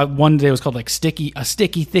 I saw one day it was called like a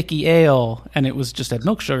sticky thicky ale, and it was just had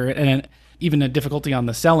milk sugar, and even a difficulty on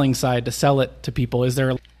the selling side to sell it to people? Is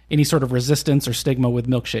there any sort of resistance or stigma with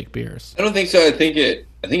milkshake beers? I don't think so. I think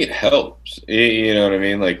it helps. You know what I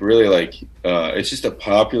mean? Like really, like it's just a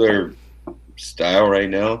popular style right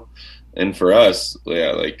now, and for us,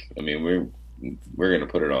 yeah, like I mean, we're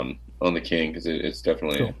gonna put it on the King because it's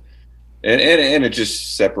definitely, cool. and it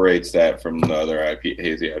just separates that from the other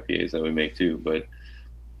hazy IPAs that we make too. But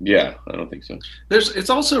yeah, I don't think so. It's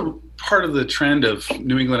also part of the trend of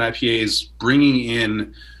New England IPAs bringing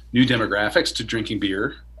in new demographics to drinking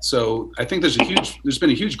beer. So I think there's been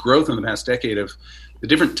a huge growth in the past decade of the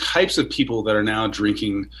different types of people that are now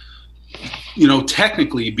drinking, you know,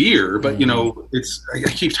 technically beer, but you know, I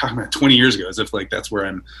keep talking about 20 years ago as if like that's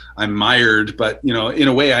where I'm mired, but you know, in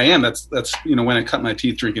a way I am. That's you know, when I cut my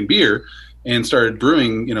teeth drinking beer and started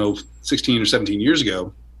brewing, you know, 16 or 17 years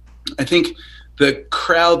ago. I think the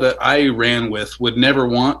crowd that I ran with would never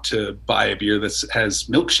want to buy a beer that has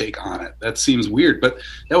milkshake on it. That seems weird, but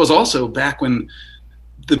that was also back when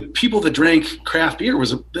the people that drank craft beer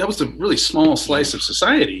was a really small slice of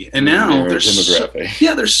society, and now there's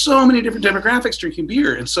so many different demographics drinking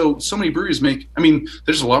beer, and so many breweries make. I mean,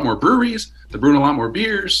 there's a lot more breweries. They're brewing a lot more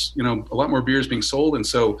beers. You know, a lot more beers being sold, and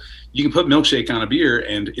so you can put milkshake on a beer,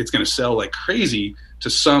 and it's going to sell like crazy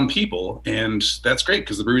to some people, and that's great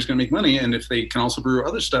because the brewery's going to make money, and if they can also brew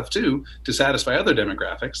other stuff too to satisfy other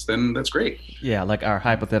demographics, then that's great. Yeah, like our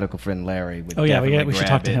hypothetical friend Larry would. We should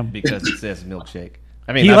talk to him because it says milkshake.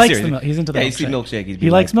 I mean, he likes he's into the milkshake. You see milkshake. He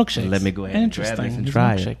likes milkshakes. Let me go ahead and grab this and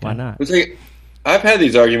try it. Why not? It's like, I've had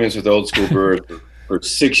these arguments with old school brewers for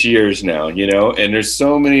 6 years now, you know, and there's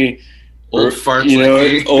so many old farts, you know,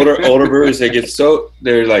 older brewers. They're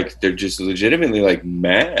just legitimately like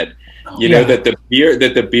mad, you know, that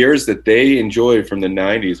the beers that they enjoyed from the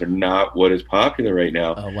 90s are not what is popular right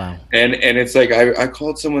now. Oh wow! And it's like I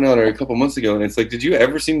called someone out a couple months ago, and it's like, did you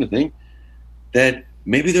ever seem to think that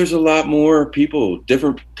maybe there's a lot more people,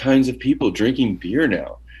 different kinds of people drinking beer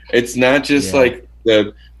now? It's not just like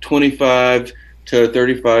the 25 to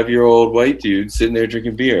 35-year-old white dude sitting there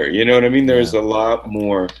drinking beer. You know what I mean? There's a lot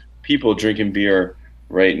more people drinking beer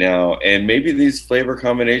right now, and maybe these flavor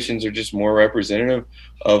combinations are just more representative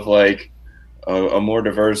of like a more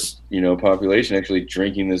diverse, you know, population actually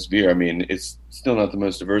drinking this beer. I mean, it's still not the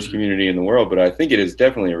most diverse community in the world, but I think it is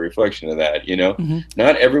definitely a reflection of that, you know?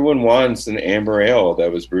 Not everyone wants an amber ale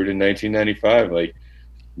that was brewed in 1995. Like,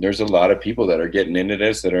 there's a lot of people that are getting into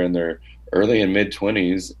this that are in their early and mid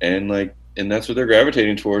 20s, and that's what they're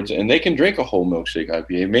gravitating towards, and they can drink a whole milkshake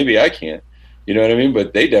IPA. Maybe I can't. You know what I mean?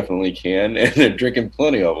 But they definitely can, and they're drinking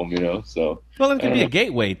plenty of them, you know? So, well, it can be a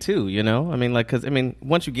gateway too, you know? I mean, like, because, I mean,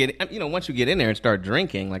 once you get in there and start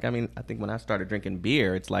drinking, like, I mean, I think when I started drinking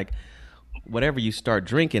beer, it's like, whatever you start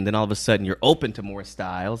drinking, then all of a sudden you're open to more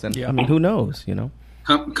styles, and I mean, who knows, you know?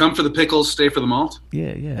 Come for the pickles, stay for the malt.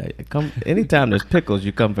 Yeah. Come anytime there's pickles,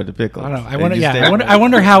 you come for the pickles. I don't know. I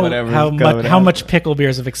wonder how much pickle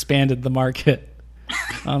beers have expanded the market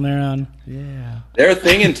on their own. Yeah, they're a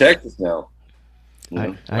thing in Texas now.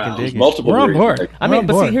 I can dig it. Multiple. We're on board. I mean,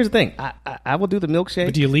 but see, here's the thing. I will do the milkshake.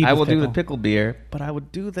 But do you lead I with will do pickle? the pickle beer, but I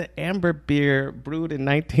would do the amber beer brewed in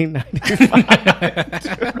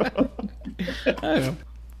 1995.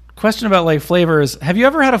 Question about like flavors. Have you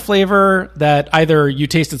ever had a flavor that either you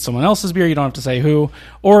tasted someone else's beer, you don't have to say who,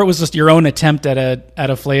 or it was just your own attempt at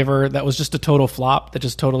a flavor that was just a total flop that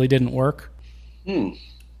just totally didn't work? Yeah,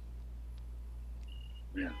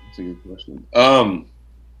 that's a good question.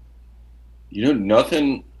 You know,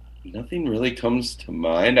 nothing really comes to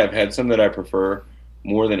mind. I've had some that I prefer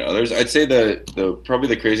more than others. I'd say the probably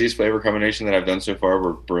the craziest flavor combination that I've done so far,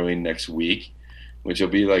 we're brewing next week, which will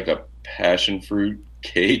be like a passion fruit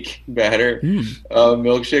cake batter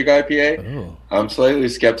milkshake IPA. Oh. I'm slightly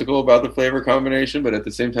skeptical about the flavor combination, but at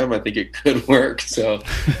the same time, I think it could work. So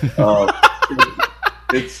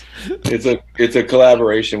it's a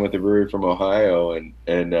collaboration with a brewery from Ohio, and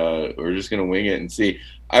we're just gonna wing it and see.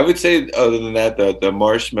 I would say, other than that, the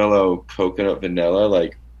marshmallow coconut vanilla,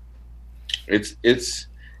 like it's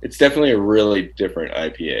definitely a really different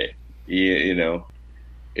IPA. You know,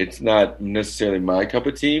 it's not necessarily my cup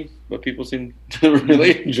of tea, but people seem to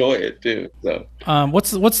really enjoy it too. So,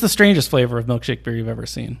 what's the strangest flavor of milkshake beer you've ever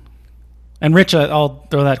seen? And Rich, I'll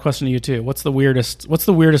throw that question to you too. What's the weirdest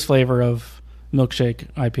flavor of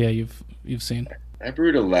milkshake IPA you've seen? I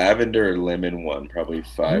brewed a lavender lemon one probably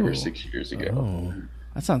 5 or 6 years ago. Oh,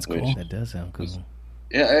 that sounds cool. That does sound cool.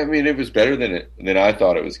 Yeah, I mean, it was better than I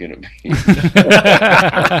thought it was going to be.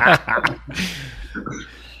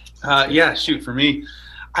 Yeah, shoot, for me,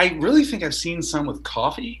 I really think I've seen some with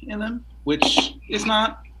coffee in them, which is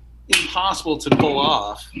not impossible to pull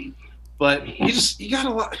off, but you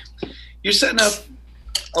you're setting up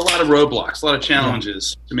a lot of roadblocks, a lot of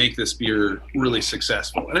challenges to make this beer really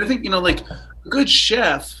successful. And I think, like a good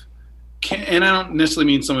chef can, and I don't necessarily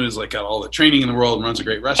mean someone who's like got all the training in the world and runs a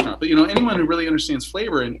great restaurant, but anyone who really understands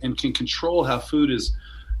flavor and can control how food is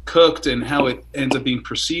cooked and how it ends up being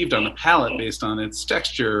perceived on the palate based on its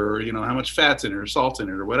texture or, how much fat's in it or salt in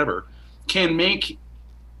it or whatever, can make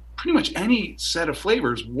pretty much any set of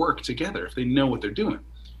flavors work together if they know what they're doing.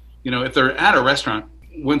 If they're at a restaurant,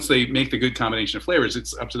 once they make the good combination of flavors,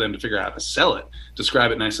 it's up to them to figure out how to sell it,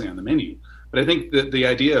 describe it nicely on the menu. But I think that the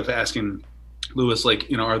idea of asking Lewis,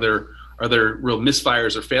 are there real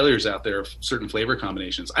misfires or failures out there of certain flavor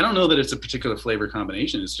combinations? I don't know that it's a particular flavor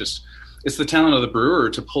combination. It's the talent of the brewer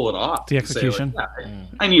to pull it off. The execution.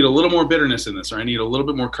 I need a little more bitterness in this, or I need a little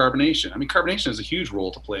bit more carbonation. I mean, carbonation has a huge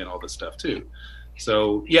role to play in all this stuff too.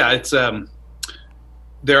 So yeah, it's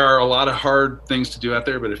there are a lot of hard things to do out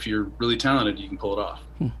there, but if you're really talented, you can pull it off.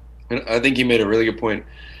 And I think you made a really good point,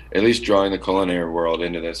 at least drawing the culinary world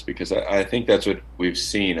into this, because I think that's what we've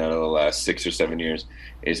seen out of the last 6 or 7 years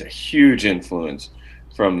is a huge influence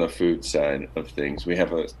from the food side of things. We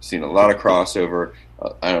have seen a lot of crossover.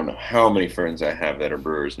 I don't know how many friends I have that are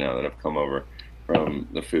brewers now that have come over from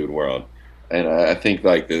the food world. And I think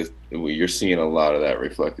you're seeing a lot of that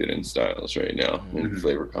reflected in styles right now, in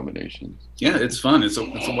flavor combinations. Yeah, it's fun. It's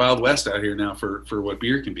a wild west out here now for what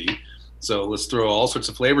beer can be. So let's throw all sorts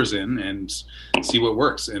of flavors in and see what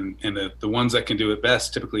works. And the ones that can do it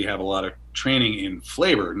best typically have a lot of training in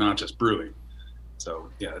flavor, not just brewing. So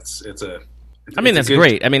yeah, that's great. I mean, that's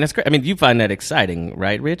great. I mean, you find that exciting,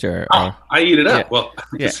 right, Rich? I eat it up. Yeah. Well,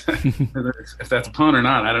 yeah. if that's a pun or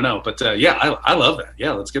not, I don't know. But I love that.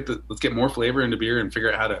 Yeah, let's get more flavor into beer and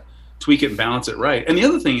figure out how to tweak it and balance it right. And the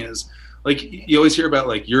other thing is, like, you always hear about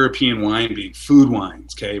like European wine being food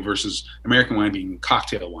wines, okay, versus American wine being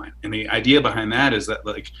cocktail wine. And the idea behind that is that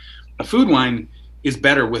like a food wine is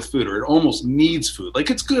better with food, or it almost needs food.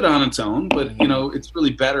 Like, it's good on its own, but it's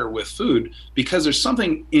really better with food because there's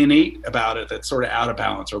something innate about it that's sort of out of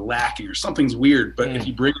balance or lacking, or something's weird. But if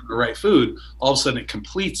you bring in the right food, all of a sudden it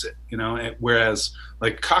completes it. Whereas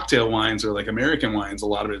like cocktail wines or like American wines, a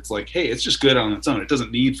lot of it's like, hey, it's just good on its own. It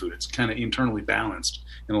doesn't need food. It's kind of internally balanced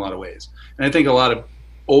in a lot of ways. And I think a lot of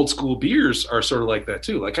old school beers are sort of like that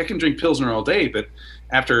too. Like, I can drink Pilsner all day, but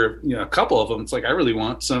after a couple of them, it's like I really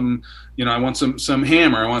want some, I want some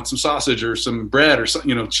ham, or I want some sausage, or some bread, or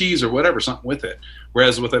some, cheese, or whatever, something with it.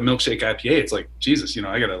 Whereas with a milkshake IPA, it's like, Jesus,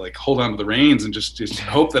 I gotta like hold on to the reins and just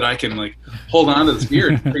hope that I can like hold on to this beer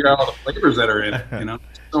and figure out all the flavors that are in it.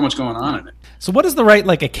 So much going on in it. So what is the right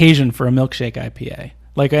like occasion for a milkshake IPA?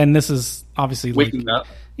 Like, and this is obviously waking up.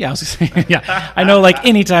 Yeah, I was gonna say, yeah. I know, like,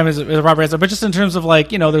 anytime is a proper answer, but just in terms of like,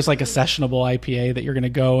 there's like a sessionable IPA that you're going to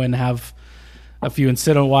go and have a few and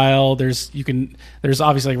sit a while. There's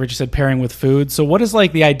obviously, like Richard said, pairing with food. So what is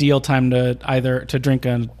like the ideal time to drink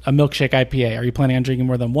a milkshake IPA? Are you planning on drinking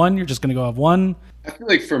more than one? You're just going to go have one? I feel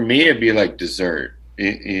like for me, it'd be like dessert.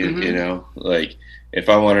 Like if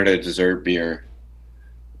I wanted a dessert beer,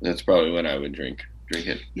 that's probably when I would drink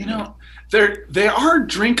it. They are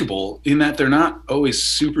drinkable in that they're not always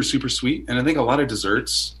super, super sweet. And I think a lot of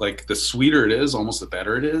desserts, like, the sweeter it is, almost the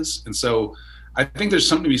better it is. And so I think there's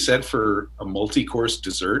something to be said for a multi-course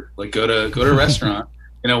dessert. Like, go to a restaurant.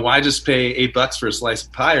 Why just pay $8 for a slice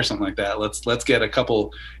of pie or something like that? Let's get a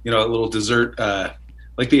couple, a little dessert,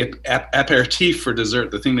 like the aperitif for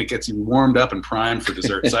dessert, the thing that gets you warmed up and primed for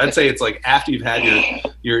dessert. So I'd say it's like after you've had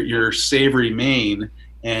your savory main,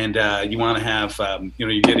 and you want to have,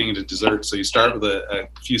 you're getting into dessert. So you start with a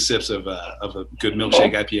few sips of a good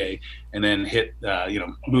milkshake IPA, and then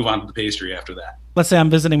move on to the pastry after that. Let's say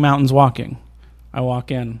I'm visiting Mountains Walking. I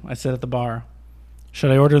walk in. I sit at the bar.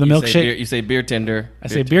 Should I order the milkshake? You say beer tender. I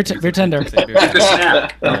say beer tender.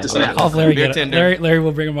 Snap. Larry get it. Larry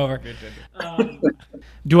will bring them over.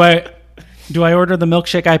 Do I order the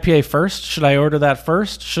milkshake IPA first? Should I order that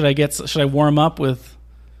first? Should I warm up with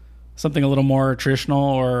something a little more traditional?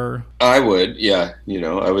 Or I would, yeah.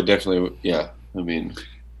 I would definitely, yeah. I mean,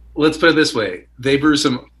 let's put it this way: they brew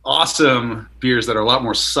some awesome beers that are a lot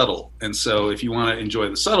more subtle, and so if you want to enjoy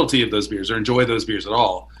the subtlety of those beers, or enjoy those beers at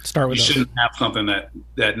all, start with you those. Shouldn't have something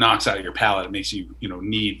that knocks out your palate. It makes you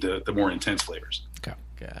need the more intense flavors. Okay,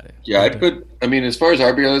 got it. Yeah, as far as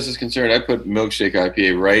our beer list is concerned, I put milkshake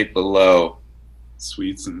IPA right below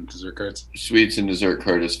sweets and dessert cards.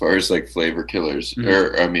 As far as like flavor killers,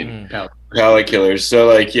 palate killers. So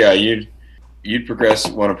like, yeah, you'd want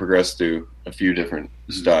to progress through a few different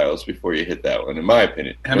styles before you hit that one, in my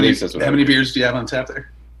opinion. How many beers do you have on tap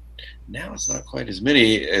there? Now it's not quite as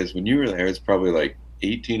many as when you were there. It's probably like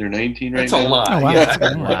 18 or 19 right now. That's a lot. Oh, wow.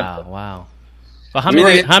 Yeah. Wow. Well, how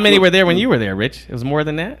many were there when you were there, Rich? It was more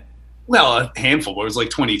than that? Well, a handful, but it was like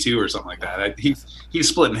 22 or something like that. He's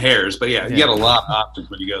splitting hairs, but yeah, you got a lot of options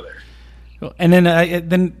when you go there. And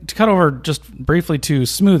then to cut over just briefly to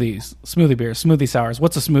smoothie beers, smoothie sours.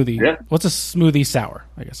 What's a smoothie? Yeah. What's a smoothie sour?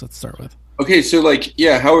 I guess let's start with. Okay, so like,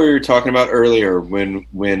 yeah, how we were talking about earlier, when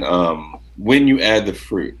you add the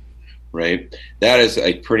fruit, right? That is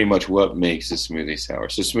like pretty much what makes a smoothie sour.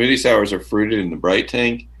 So smoothie sours are fruited in the bright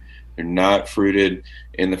tank. They're not fruited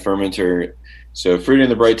in the fermenter. So fruit in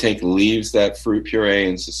the bright tank leaves that fruit puree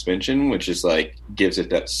in suspension, which is like gives it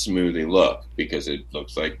that smoothie look because it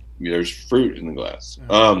looks like there's fruit in the glass.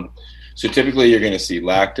 So typically you're going to see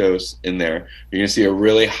lactose in there. You're going to see a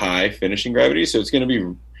really high finishing gravity. So it's going to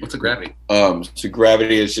be. What's the gravity? So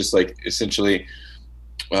gravity is just like essentially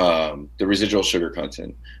the residual sugar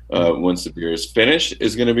content. Once the beer is finished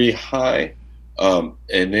is going to be high, and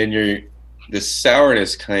then the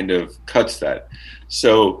sourness kind of cuts that.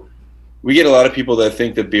 So we get a lot of people that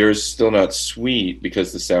think the beer is still not sweet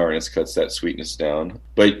because the sourness cuts that sweetness down,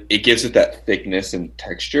 but it gives it that thickness and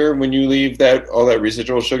texture when you leave all that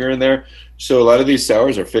residual sugar in there. So a lot of these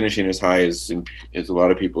sours are finishing as high as a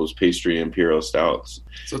lot of people's pastry imperial stouts.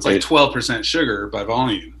 So it's like 12% sugar by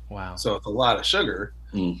volume. Wow. So it's a lot of sugar,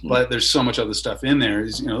 but there's so much other stuff in there.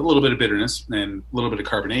 Is, a little bit of bitterness and a little bit of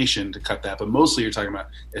carbonation to cut that, but mostly you're talking about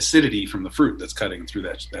acidity from the fruit that's cutting through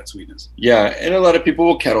that sweetness. Yeah, and a lot of people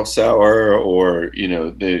will kettle sour, or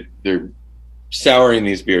they're souring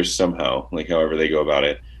these beers somehow, like however they go about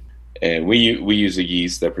it. And we use a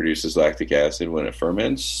yeast that produces lactic acid when it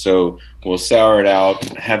ferments. So we'll sour it out,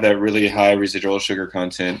 have that really high residual sugar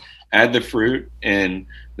content, add the fruit in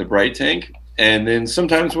the bright tank, and then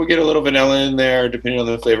sometimes we'll get a little vanilla in there depending on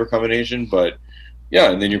the flavor combination. But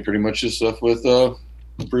yeah, and then you're pretty much just left with a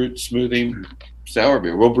fruit smoothie sour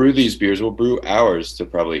beer. We'll brew these beers. We'll brew ours to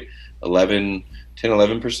probably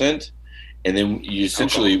 11%. And then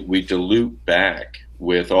we dilute back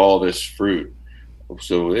with all this fruit.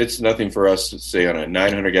 So it's nothing for us to say on a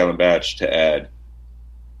 900-gallon batch to add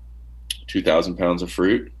 2,000 pounds of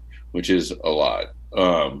fruit, which is a lot.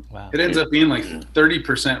 Wow. It ends up being like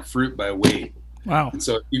 30% fruit by weight. Wow. And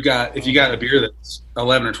so if you got a beer that's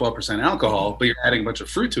 11 or 12% alcohol, but you're adding a bunch of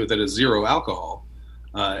fruit to it that is zero alcohol,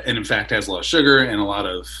 and in fact has a lot of sugar and a lot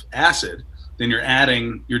of acid, then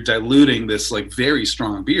you're diluting this like very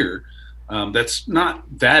strong beer. That's not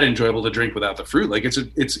that enjoyable to drink without the fruit. Like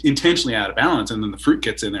it's intentionally out of balance, and then the fruit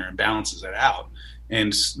gets in there and balances it out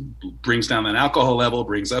and brings down that alcohol level,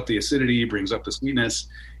 brings up the acidity, brings up the sweetness.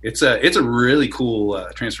 It's a really cool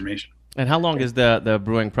transformation. And how long is the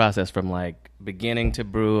brewing process from like beginning to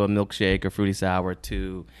brew a milkshake or fruity sour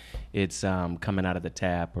to it's coming out of the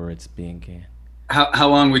tap or it's being canned? How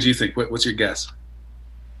long would you think? What's your guess?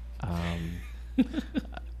 I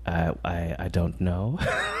don't know.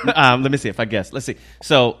 Let me see if I guess. Let's see.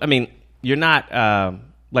 So, I mean, you're not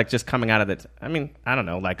like just coming out of it. I mean, I don't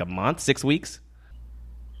know, like a month, 6 weeks?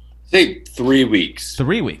 Say 3 weeks.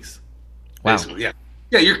 3 weeks. Wow. Basically, yeah.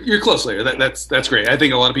 Yeah, you're close there. That's great. I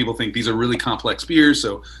think a lot of people think these are really complex beers,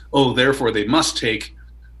 so therefore they must take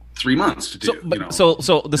 3 months to do. So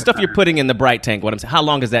the stuff you're putting in the bright tank, what I'm saying, how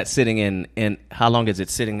long is that sitting in how long is it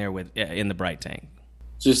sitting there in the bright tank?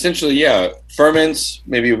 So essentially, yeah, ferments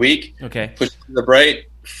maybe a week. Okay. Push it to the bright,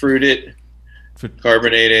 fruit it,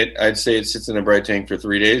 carbonate it. I'd say it sits in a bright tank for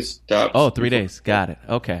 3 days tops. Oh, 3 days. Got it.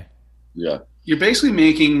 Okay. Yeah. You're basically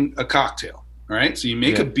making a cocktail, right? So you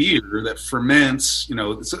make a beer that ferments,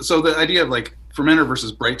 so the idea of like fermenter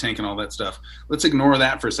versus bright tank and all that stuff, let's ignore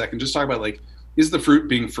that for a second. Just talk about like, is the fruit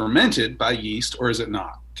being fermented by yeast or is it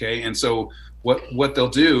not? Okay. And so what they'll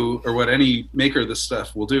do, or what any maker of this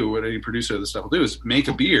stuff will do, what any producer of this stuff will do, is make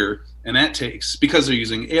a beer, and that takes, because they're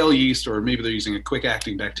using ale yeast or maybe they're using a quick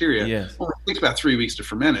acting bacteria, it takes about 3 weeks to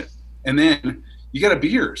ferment it. And then you got a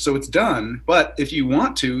beer, so it's done. But if you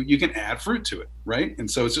want to, you can add fruit to it, right? And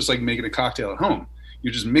so it's just like making a cocktail at home.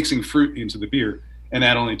 You're just mixing fruit into the beer, and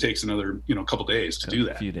that only takes another couple days to do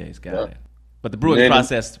that. A few days, got it. But the brewing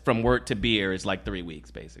process from wort to beer is like 3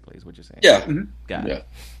 weeks, basically, is what you're saying. Yeah. Mm-hmm. Got it.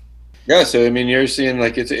 Yeah, so I mean, you're seeing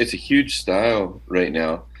like it's a huge style right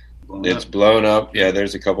now. It's blown up. Yeah,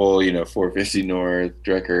 there's a couple, 450 North,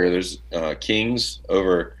 Drecker. There's Kings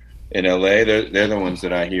over in LA. They're the ones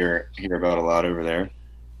that I hear about a lot over there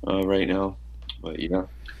right now. But yeah.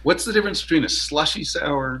 What's the difference between a slushy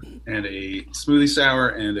sour and a smoothie sour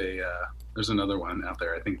and there's another one out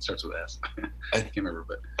there. I think it starts with S. I can't remember,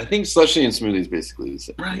 but I think slushy and smoothie is basically the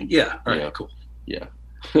same. Right? Yeah. All right. Cool. Yeah.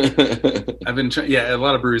 I've been a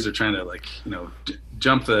lot of breweries are trying to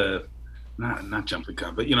jump the not jump the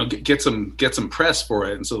gun, but get some press for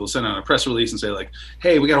it, and so they'll send out a press release and say like,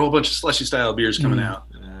 hey, we got a whole bunch of slushy style beers coming out,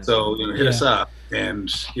 so hit us up.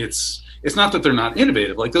 And it's not that they're not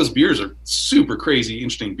innovative, like those beers are super crazy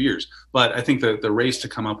interesting beers, but I think the race to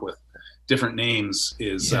come up with different names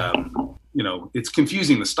is it's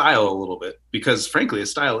confusing the style a little bit, because frankly a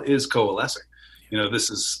style is coalescing. This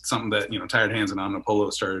is something that Tired Hands and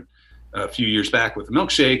Omnipolo started a few years back with the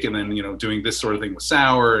milkshake, and then doing this sort of thing with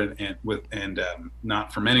sour and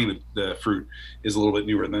not fermenting the fruit is a little bit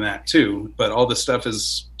newer than that too. But all this stuff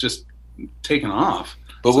is just taken off.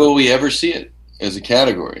 But will we ever see it as a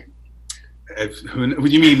category? What do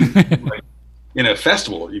you mean? Like in a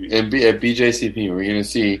festival? You mean at BJCP? We're going to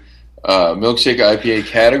see milkshake IPA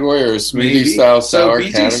category or a smoothie style sour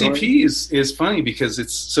category? So BJCP is funny because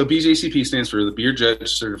BJCP stands for the Beer Judge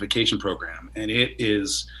Certification Program, and it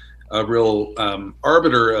is a real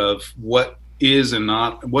arbiter of what is and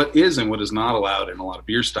what is not allowed in a lot of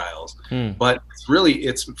beer styles. But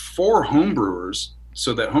it's for homebrewers,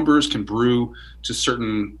 so that homebrewers can brew to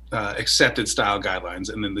certain accepted style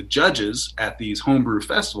guidelines, and then the judges at these homebrew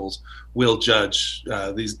festivals will judge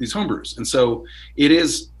these homebrews. And so it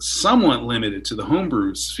is somewhat limited to the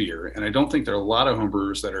homebrew sphere, and I don't think there are a lot of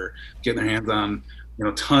homebrewers that are getting their hands on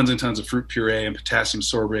tons and tons of fruit puree and potassium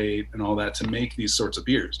sorbate and all that to make these sorts of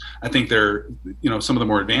beers. I think they're, some of the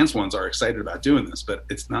more advanced ones are excited about doing this, but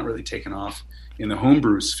it's not really taken off in the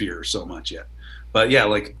homebrew sphere so much yet. But yeah,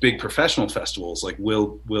 like big professional festivals, like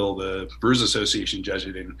will the Brewers Association judge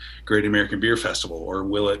it in Great American Beer Festival, or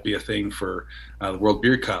will it be a thing for the World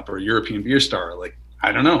Beer Cup or European Beer Star? Like,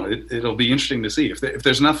 I don't know. It'll be interesting to see if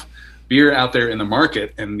there's enough beer out there in the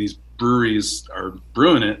market and these breweries are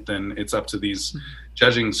brewing it, then it's up to these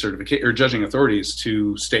judging authorities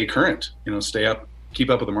to stay current, keep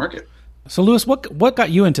up with the market. So Lewis, what got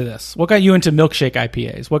you into this? What got you into milkshake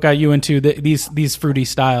IPAs? What got you into these fruity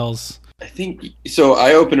styles? I think so.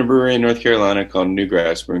 I opened a brewery in North Carolina called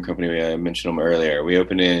Newgrass Brewing Company. I mentioned them earlier. We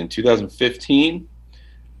opened in 2015,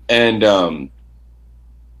 and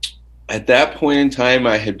at that point in time,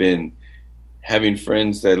 I had been having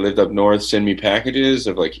friends that lived up north send me packages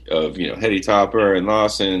of Heady Topper and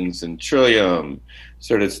Lawson's and Trillium.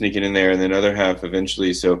 Started sneaking in there, and then other half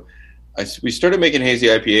eventually. So we started making hazy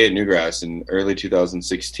IPA at Newgrass in early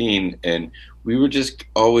 2016, and we were just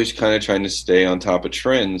always kind of trying to stay on top of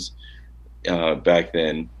trends back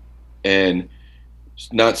then. And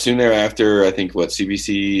not soon thereafter, I think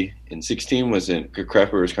CBC in 16 was Craft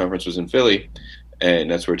Brewers Conference was in Philly, and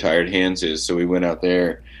that's where Tired Hands is. So we went out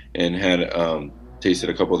there and had tasted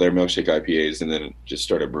a couple of their milkshake IPAs, and then just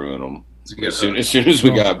started brewing them as soon as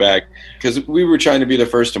we got back, because we were trying to be the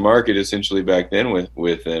first to market essentially back then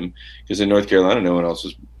with them, because in North Carolina no one else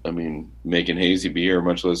was making hazy beer,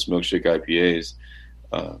 much less milkshake IPAs.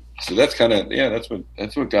 So that's kind of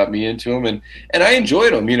that's what got me into them, and I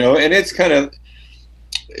enjoyed them, and it's kind of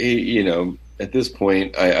at this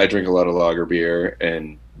point I drink a lot of lager beer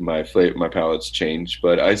and my palate's changed,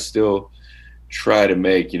 but I still try to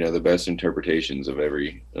make the best interpretations of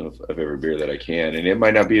every beer that I can, and it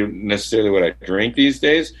might not be necessarily what I drink these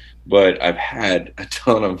days, but I've had a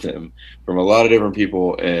ton of them from a lot of different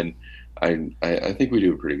people, and I think we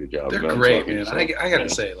do a pretty good job. They're great, man. So, I gotta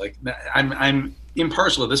say, like, I'm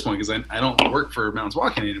impartial at this point because I don't work for Mountains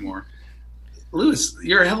Walking anymore. Lewis,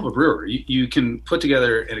 you're a hell of a brewer. You can put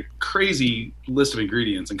together a crazy list of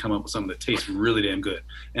ingredients and come up with something that tastes really damn good.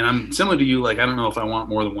 And I'm similar to you. Like, I don't know if I want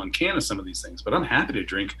more than one can of some of these things, but I'm happy to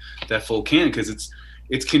drink that full can because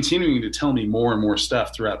it's continuing to tell me more and more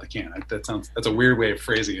stuff throughout the can. That's a weird way of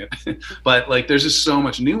phrasing it, but like, there's just so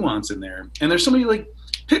much nuance in there, and there's so many like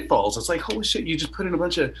pitfalls. It's like, holy shit, you just put in a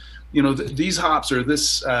bunch of these hops or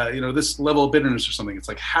this this level of bitterness or something. It's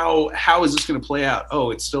like, how is this going to play out?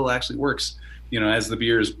 Oh, it still actually works. As the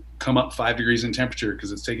beers come up 5 degrees in temperature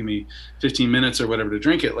because it's taking me 15 minutes or whatever to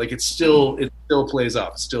drink it, like it still plays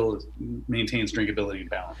off. It still maintains drinkability and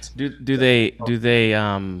balance. Do they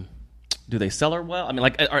cellar well? I mean,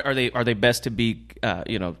 like, are they best to be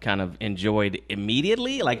kind of enjoyed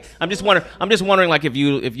immediately? Like, I'm just wondering like if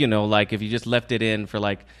you just left it in for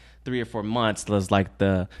like 3 or 4 months, does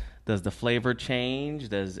the flavor change?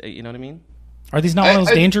 Does you know what I mean? Are these not one of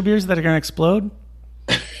those danger beers that are going to explode?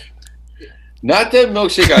 Not that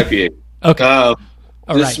milkshake IPA. Okay. All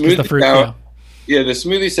right. The fruit. Yeah, the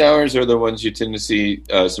smoothie sours are the ones you tend to see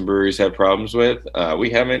some breweries have problems with.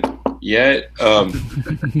 We haven't yet,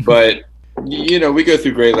 but we go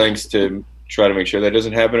through great lengths to try to make sure that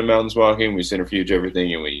doesn't happen at Mountains Walking. We centrifuge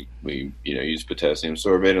everything, and we use potassium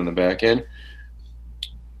sorbate on the back end.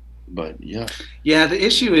 But yeah. The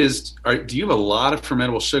issue is, do you have a lot of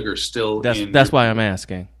fermentable sugar still? That's why I'm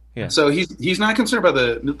asking. Yeah. So he's not concerned about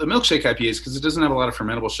the milkshake IPAs because it doesn't have a lot of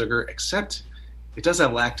fermentable sugar, except it does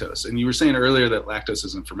have lactose. And you were saying earlier that lactose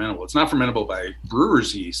isn't fermentable. It's not fermentable by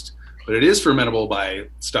brewer's yeast, but it is fermentable by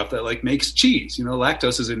stuff that like makes cheese. You know,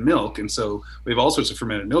 lactose is in milk, and so we have all sorts of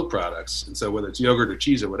fermented milk products. And so whether it's yogurt or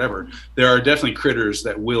cheese or whatever, there are definitely critters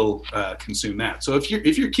that will consume that. So if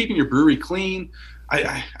you're keeping your brewery clean,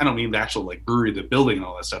 I don't mean the actual like brewery, the building and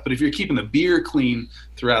all that stuff, but if you're keeping the beer clean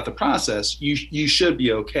throughout the process, you should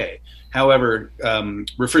be okay. However,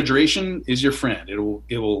 refrigeration is your friend.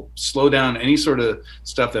 It will slow down any sort of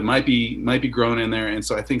stuff that might be grown in there. And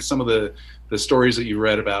so I think some of the stories that you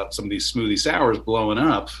read about some of these smoothie sours blowing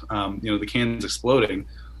up, the cans exploding,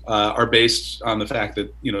 are based on the fact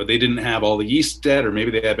that they didn't have all the yeast dead, or maybe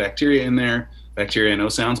they had bacteria in there. Bacteria, I know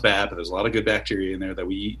sounds bad, but there's a lot of good bacteria in there that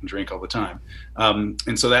we eat and drink all the time.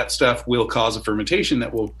 And so that stuff will cause a fermentation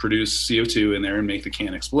that will produce CO2 in there and make the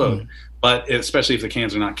can explode. But especially if the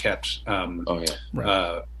cans are not kept,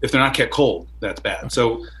 if they're not kept cold, that's bad. Okay.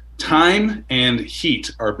 So time and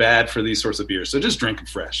heat are bad for these sorts of beers. So just drink them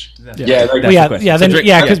fresh. Because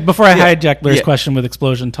before I hijacked Larry's question with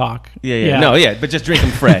explosion talk. But just drink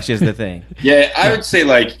them fresh is the thing. Yeah, I would say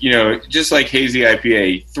just like hazy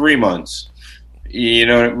IPA, 3 months.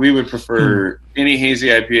 We would prefer any hazy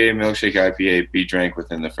IPA, milkshake IPA be drank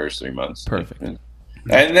within the first 3 months. Perfect. And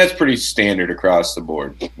that's pretty standard across the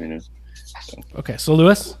board. Okay, so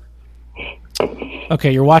Lewis?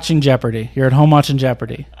 Okay, you're watching Jeopardy. You're at home watching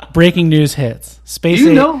Jeopardy. Breaking news hits.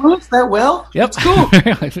 Know Lewis that well? Yep. That's cool.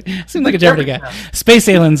 Seems like a Jeopardy guy. Space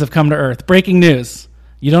aliens have come to Earth. Breaking news.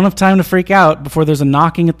 You don't have time to freak out before there's a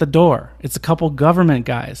knocking at the door. It's a couple government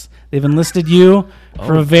guys. They've enlisted you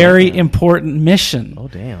for a very important mission. Oh,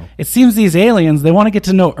 damn. It seems these aliens, they want to get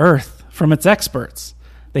to know Earth from its experts.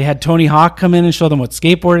 They had Tony Hawk come in and show them what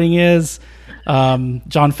skateboarding is. Jon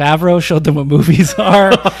Favreau showed them what movies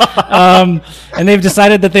are. And they've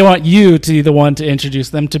decided that they want you to be the one to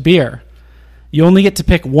introduce them to beer. You only get to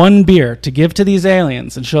pick one beer to give to these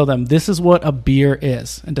aliens and show them this is what a beer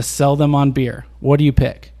is, and to sell them on beer. What do you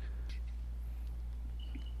pick?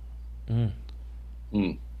 Yeah,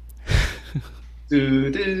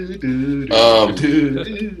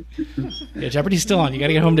 Jeopardy's still on. You got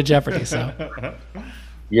to get home to Jeopardy. So.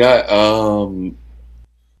 Yeah, I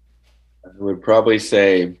would probably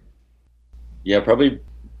say, probably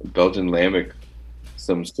Belgian Lambic,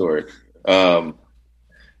 some sort.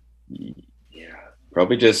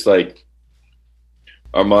 Probably just like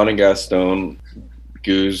Armand and Gaston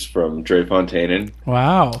Goose from Dre Fontainen.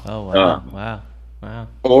 Wow. Oh, wow. Wow.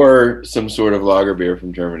 Or some sort of lager beer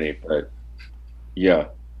from Germany. But yeah,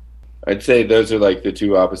 I'd say those are like the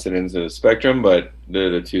two opposite ends of the spectrum, but they're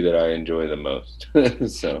the two that I enjoy the most.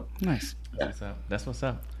 So nice. That's what's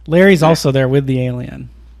up. Larry's also there with the alien,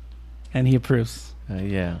 and he approves.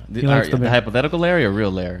 The hypothetical Larry or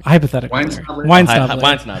real Larry? Hypothetical Larry. Wine's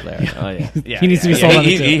not Larry. Oh, yeah. He needs to be sold on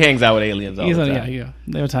it too. He hangs out with aliens all the time.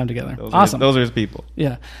 They have time together. Those are his people.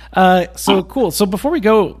 Yeah. So cool. So before we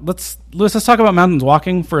go, let's talk about Mountains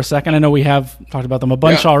Walking for a second. I know we have talked about them a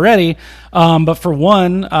bunch already. But for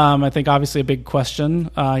one, I think obviously a big question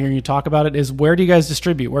hearing you talk about it is, where do you guys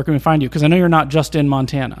distribute? Where can we find you? Because I know you're not just in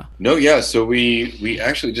Montana. No, yeah. So we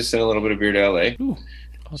actually just sent a little bit of beer to LA. Ooh.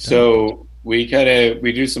 So we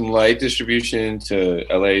do some light distribution to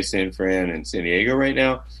LA, San Fran, and San Diego right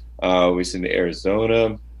now. We send to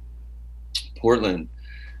Arizona, Portland,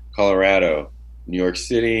 Colorado, New York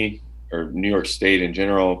City, or New York State in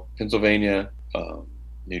general, Pennsylvania,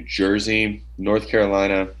 New Jersey, North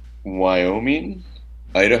Carolina, Wyoming,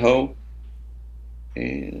 Idaho,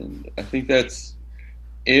 and I think that's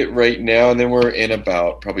it right now. And then we're in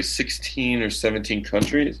about probably 16 or 17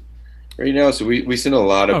 countries right now, so we send a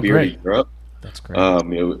lot of beer to Europe. That's great.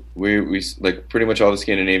 We like pretty much all the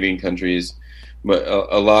Scandinavian countries, but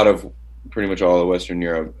a lot of pretty much all of Western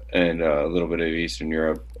Europe and a little bit of Eastern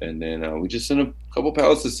Europe, and then we just sent a couple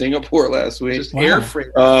pallets to Singapore last week. Just air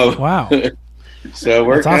freight. Wow! So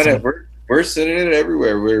we're kind of we're sending it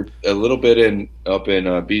everywhere. We're a little bit up in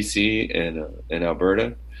BC and in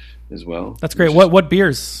Alberta as well. That's great. What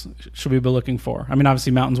beers should we be looking for? I mean,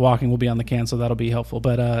 obviously Mountains Walking will be on the can, so that'll be helpful.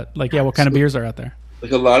 But what kind of beers are out there?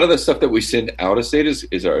 Like a lot of the stuff that we send out of state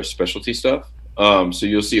is our specialty stuff. So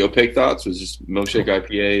you'll see Opaque Thoughts, which is milkshake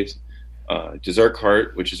IPAs, Dessert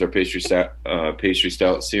Cart, which is our pastry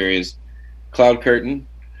stout series, Cloud Curtain,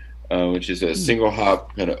 which is a single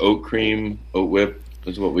hop kind of oat whip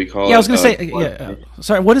is what we call it. Yeah, I was going to say.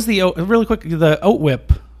 Sorry, what is really quick? The oat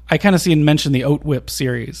whip. I kind of see and mention the oat whip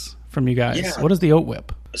series from you guys. Yeah. What is the oat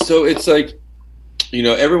whip? So it's like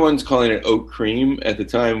everyone's calling it oat cream. At the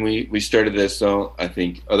time we started this, so I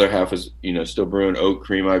think other half was, still brewing oat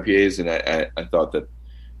cream IPAs, and I thought that,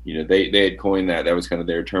 they had coined that. That was kind of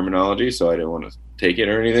their terminology, so I didn't want to take it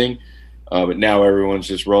or anything. But now everyone's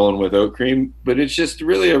just rolling with oat cream. But it's just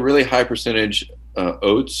really a really high percentage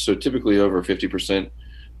oats. So typically over 50%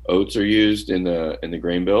 oats are used in the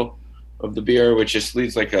grain bill of the beer, which just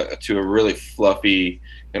leads to a really fluffy,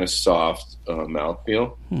 kind of soft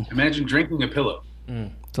mouthfeel. Imagine drinking a pillow.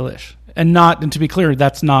 Delish. And to be clear,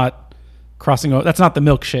 that's not crossing over. That's not the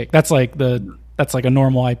milkshake. That's like a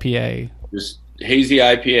normal IPA. Just hazy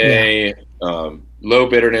IPA, low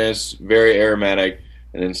bitterness, very aromatic,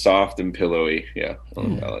 and then soft and pillowy. Yeah,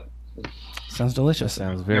 on the palate. Sounds delicious.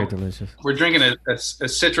 Sounds very delicious. We're drinking a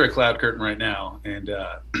Citra Cloud Curtain right now, and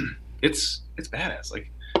it's badass.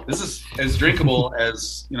 Like, this is as drinkable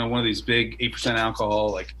as one of these big 8%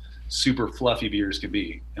 alcohol, like super fluffy beers could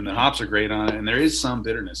be. And the hops are great on it, and there is some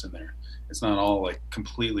bitterness in there. It's not all like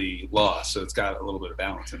completely lost, so it's got a little bit of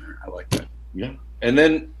balance in there. I like that. Yeah, and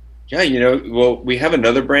then we have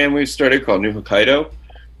another brand we've started called New Hokkaido,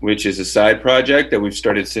 which is a side project that we've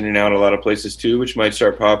started sending out a lot of places too, which might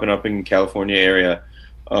start popping up in California area,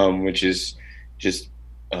 which is just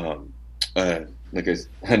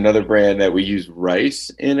another brand that we use rice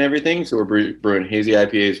in everything. So we're brewing hazy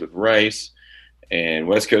IPAs with rice and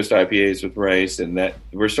West Coast IPAs with rice, and that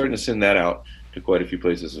we're starting to send that out to quite a few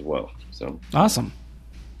places as well. So awesome.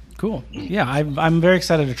 Cool. Yeah, I'm very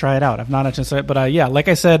excited to try it out. I've not had a chance to, but like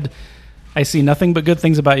I said, I see nothing but good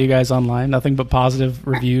things about you guys online, nothing but positive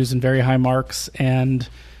reviews and very high marks. And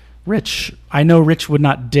I know Rich would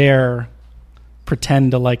not dare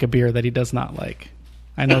pretend to like a beer that he does not like.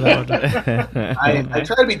 I know that would. I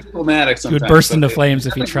try to be diplomatic sometimes. He would burst into flames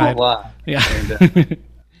if he tried. Yeah. And,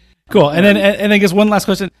 cool. And then I guess one last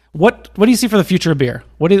question. What do you see for the future of beer?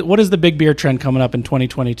 What is the big beer trend coming up in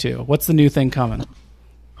 2022? What's the new thing coming?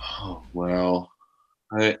 Oh, well,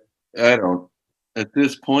 I don't. At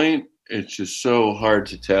this point, it's just so hard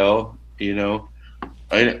to tell.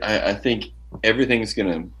 I think everything's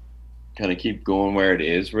gonna kind of keep going where it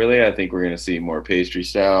is. Really, I think we're gonna see more pastry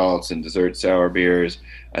stouts and dessert sour beers.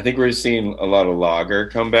 I think we're seeing a lot of lager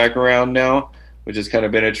come back around now, which has kind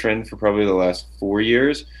of been a trend for probably the last 4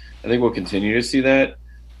 years. I think we'll continue to see that.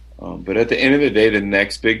 But at the end of the day, the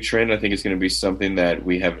next big trend, I think, is going to be something that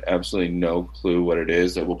we have absolutely no clue what it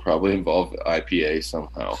is, that will probably involve IPA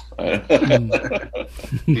somehow.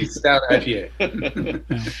 The stout IPA.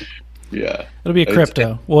 Yeah. It'll be a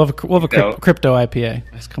crypto. We'll have a crypto IPA.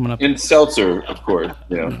 It's coming up. In seltzer, of course.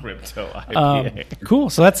 Crypto IPA. Cool.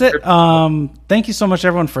 So that's it. Thank you so much,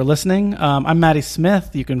 everyone, for listening. I'm Matty Smith.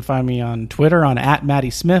 You can find me on Twitter on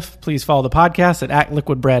 @MattySmith. Please follow the podcast at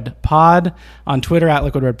 @LiquidBreadPod on Twitter,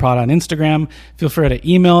 @LiquidBreadPod on Instagram. Feel free to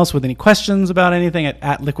email us with any questions about anything at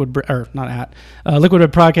liquidbreadpodcast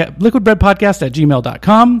at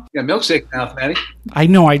gmail.com. Milkshake mouth, Matty. I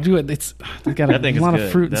know I do it. It's got a lot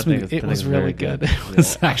of fruit and That smooth. thing It was is really very good. good. It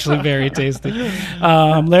was actually very tasty.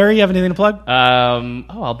 Larry, you have anything to plug?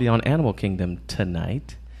 I'll be on Animal Kingdom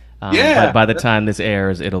tonight. Yeah. By the time this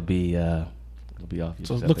airs, it'll be off.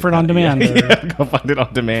 So look for it on demand. Yeah, go find it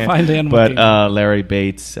on demand. Find Animal But Kingdom. Larry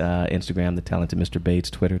Bates, Instagram, The Talented Mr. Bates,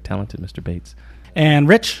 Twitter, Talented Mr. Bates. And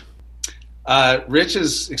Rich? Rich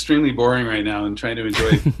is extremely boring right now and trying to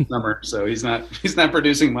enjoy summer, so he's not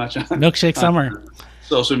producing much on Milkshake Summer.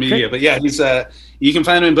 Social media. Great. But yeah, he's you can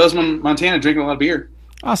find him in Bozeman, Montana, drinking a lot of beer.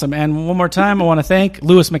 Awesome. And one more time, I want to thank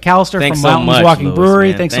Lewis McAllister Thanks from so Mountains much, Walking Lewis, Brewery.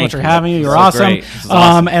 man. Thanks so much Thank for you. having me. This You're was awesome. great. This was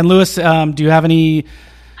awesome. And Lewis, do you have any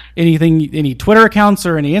Twitter accounts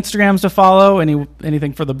or any Instagrams to follow?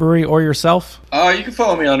 Anything for the brewery or yourself? You can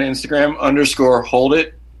follow me on Instagram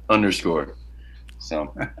 _holdit_.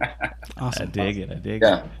 So Awesome. I dig it.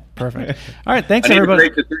 yeah. Perfect. All right. Thanks, I need everybody.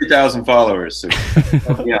 to break to 3,000 followers. So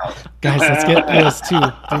help me out. Guys, let's get Lewis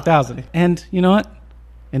to 3,000. And you know what?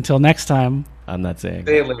 Until next time. I'm not saying.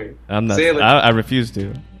 Say it, Larry. I'm not. Say it, Larry. I refuse to.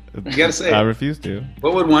 You gotta say it. I refuse to.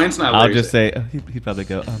 What would Weinstein I'll Larry just say? say he'd probably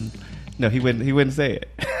go. No, he wouldn't say it.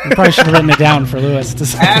 We probably should have written it down for Lewis to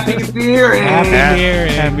say. Happy beer. Happy beer.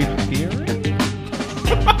 Happy beer.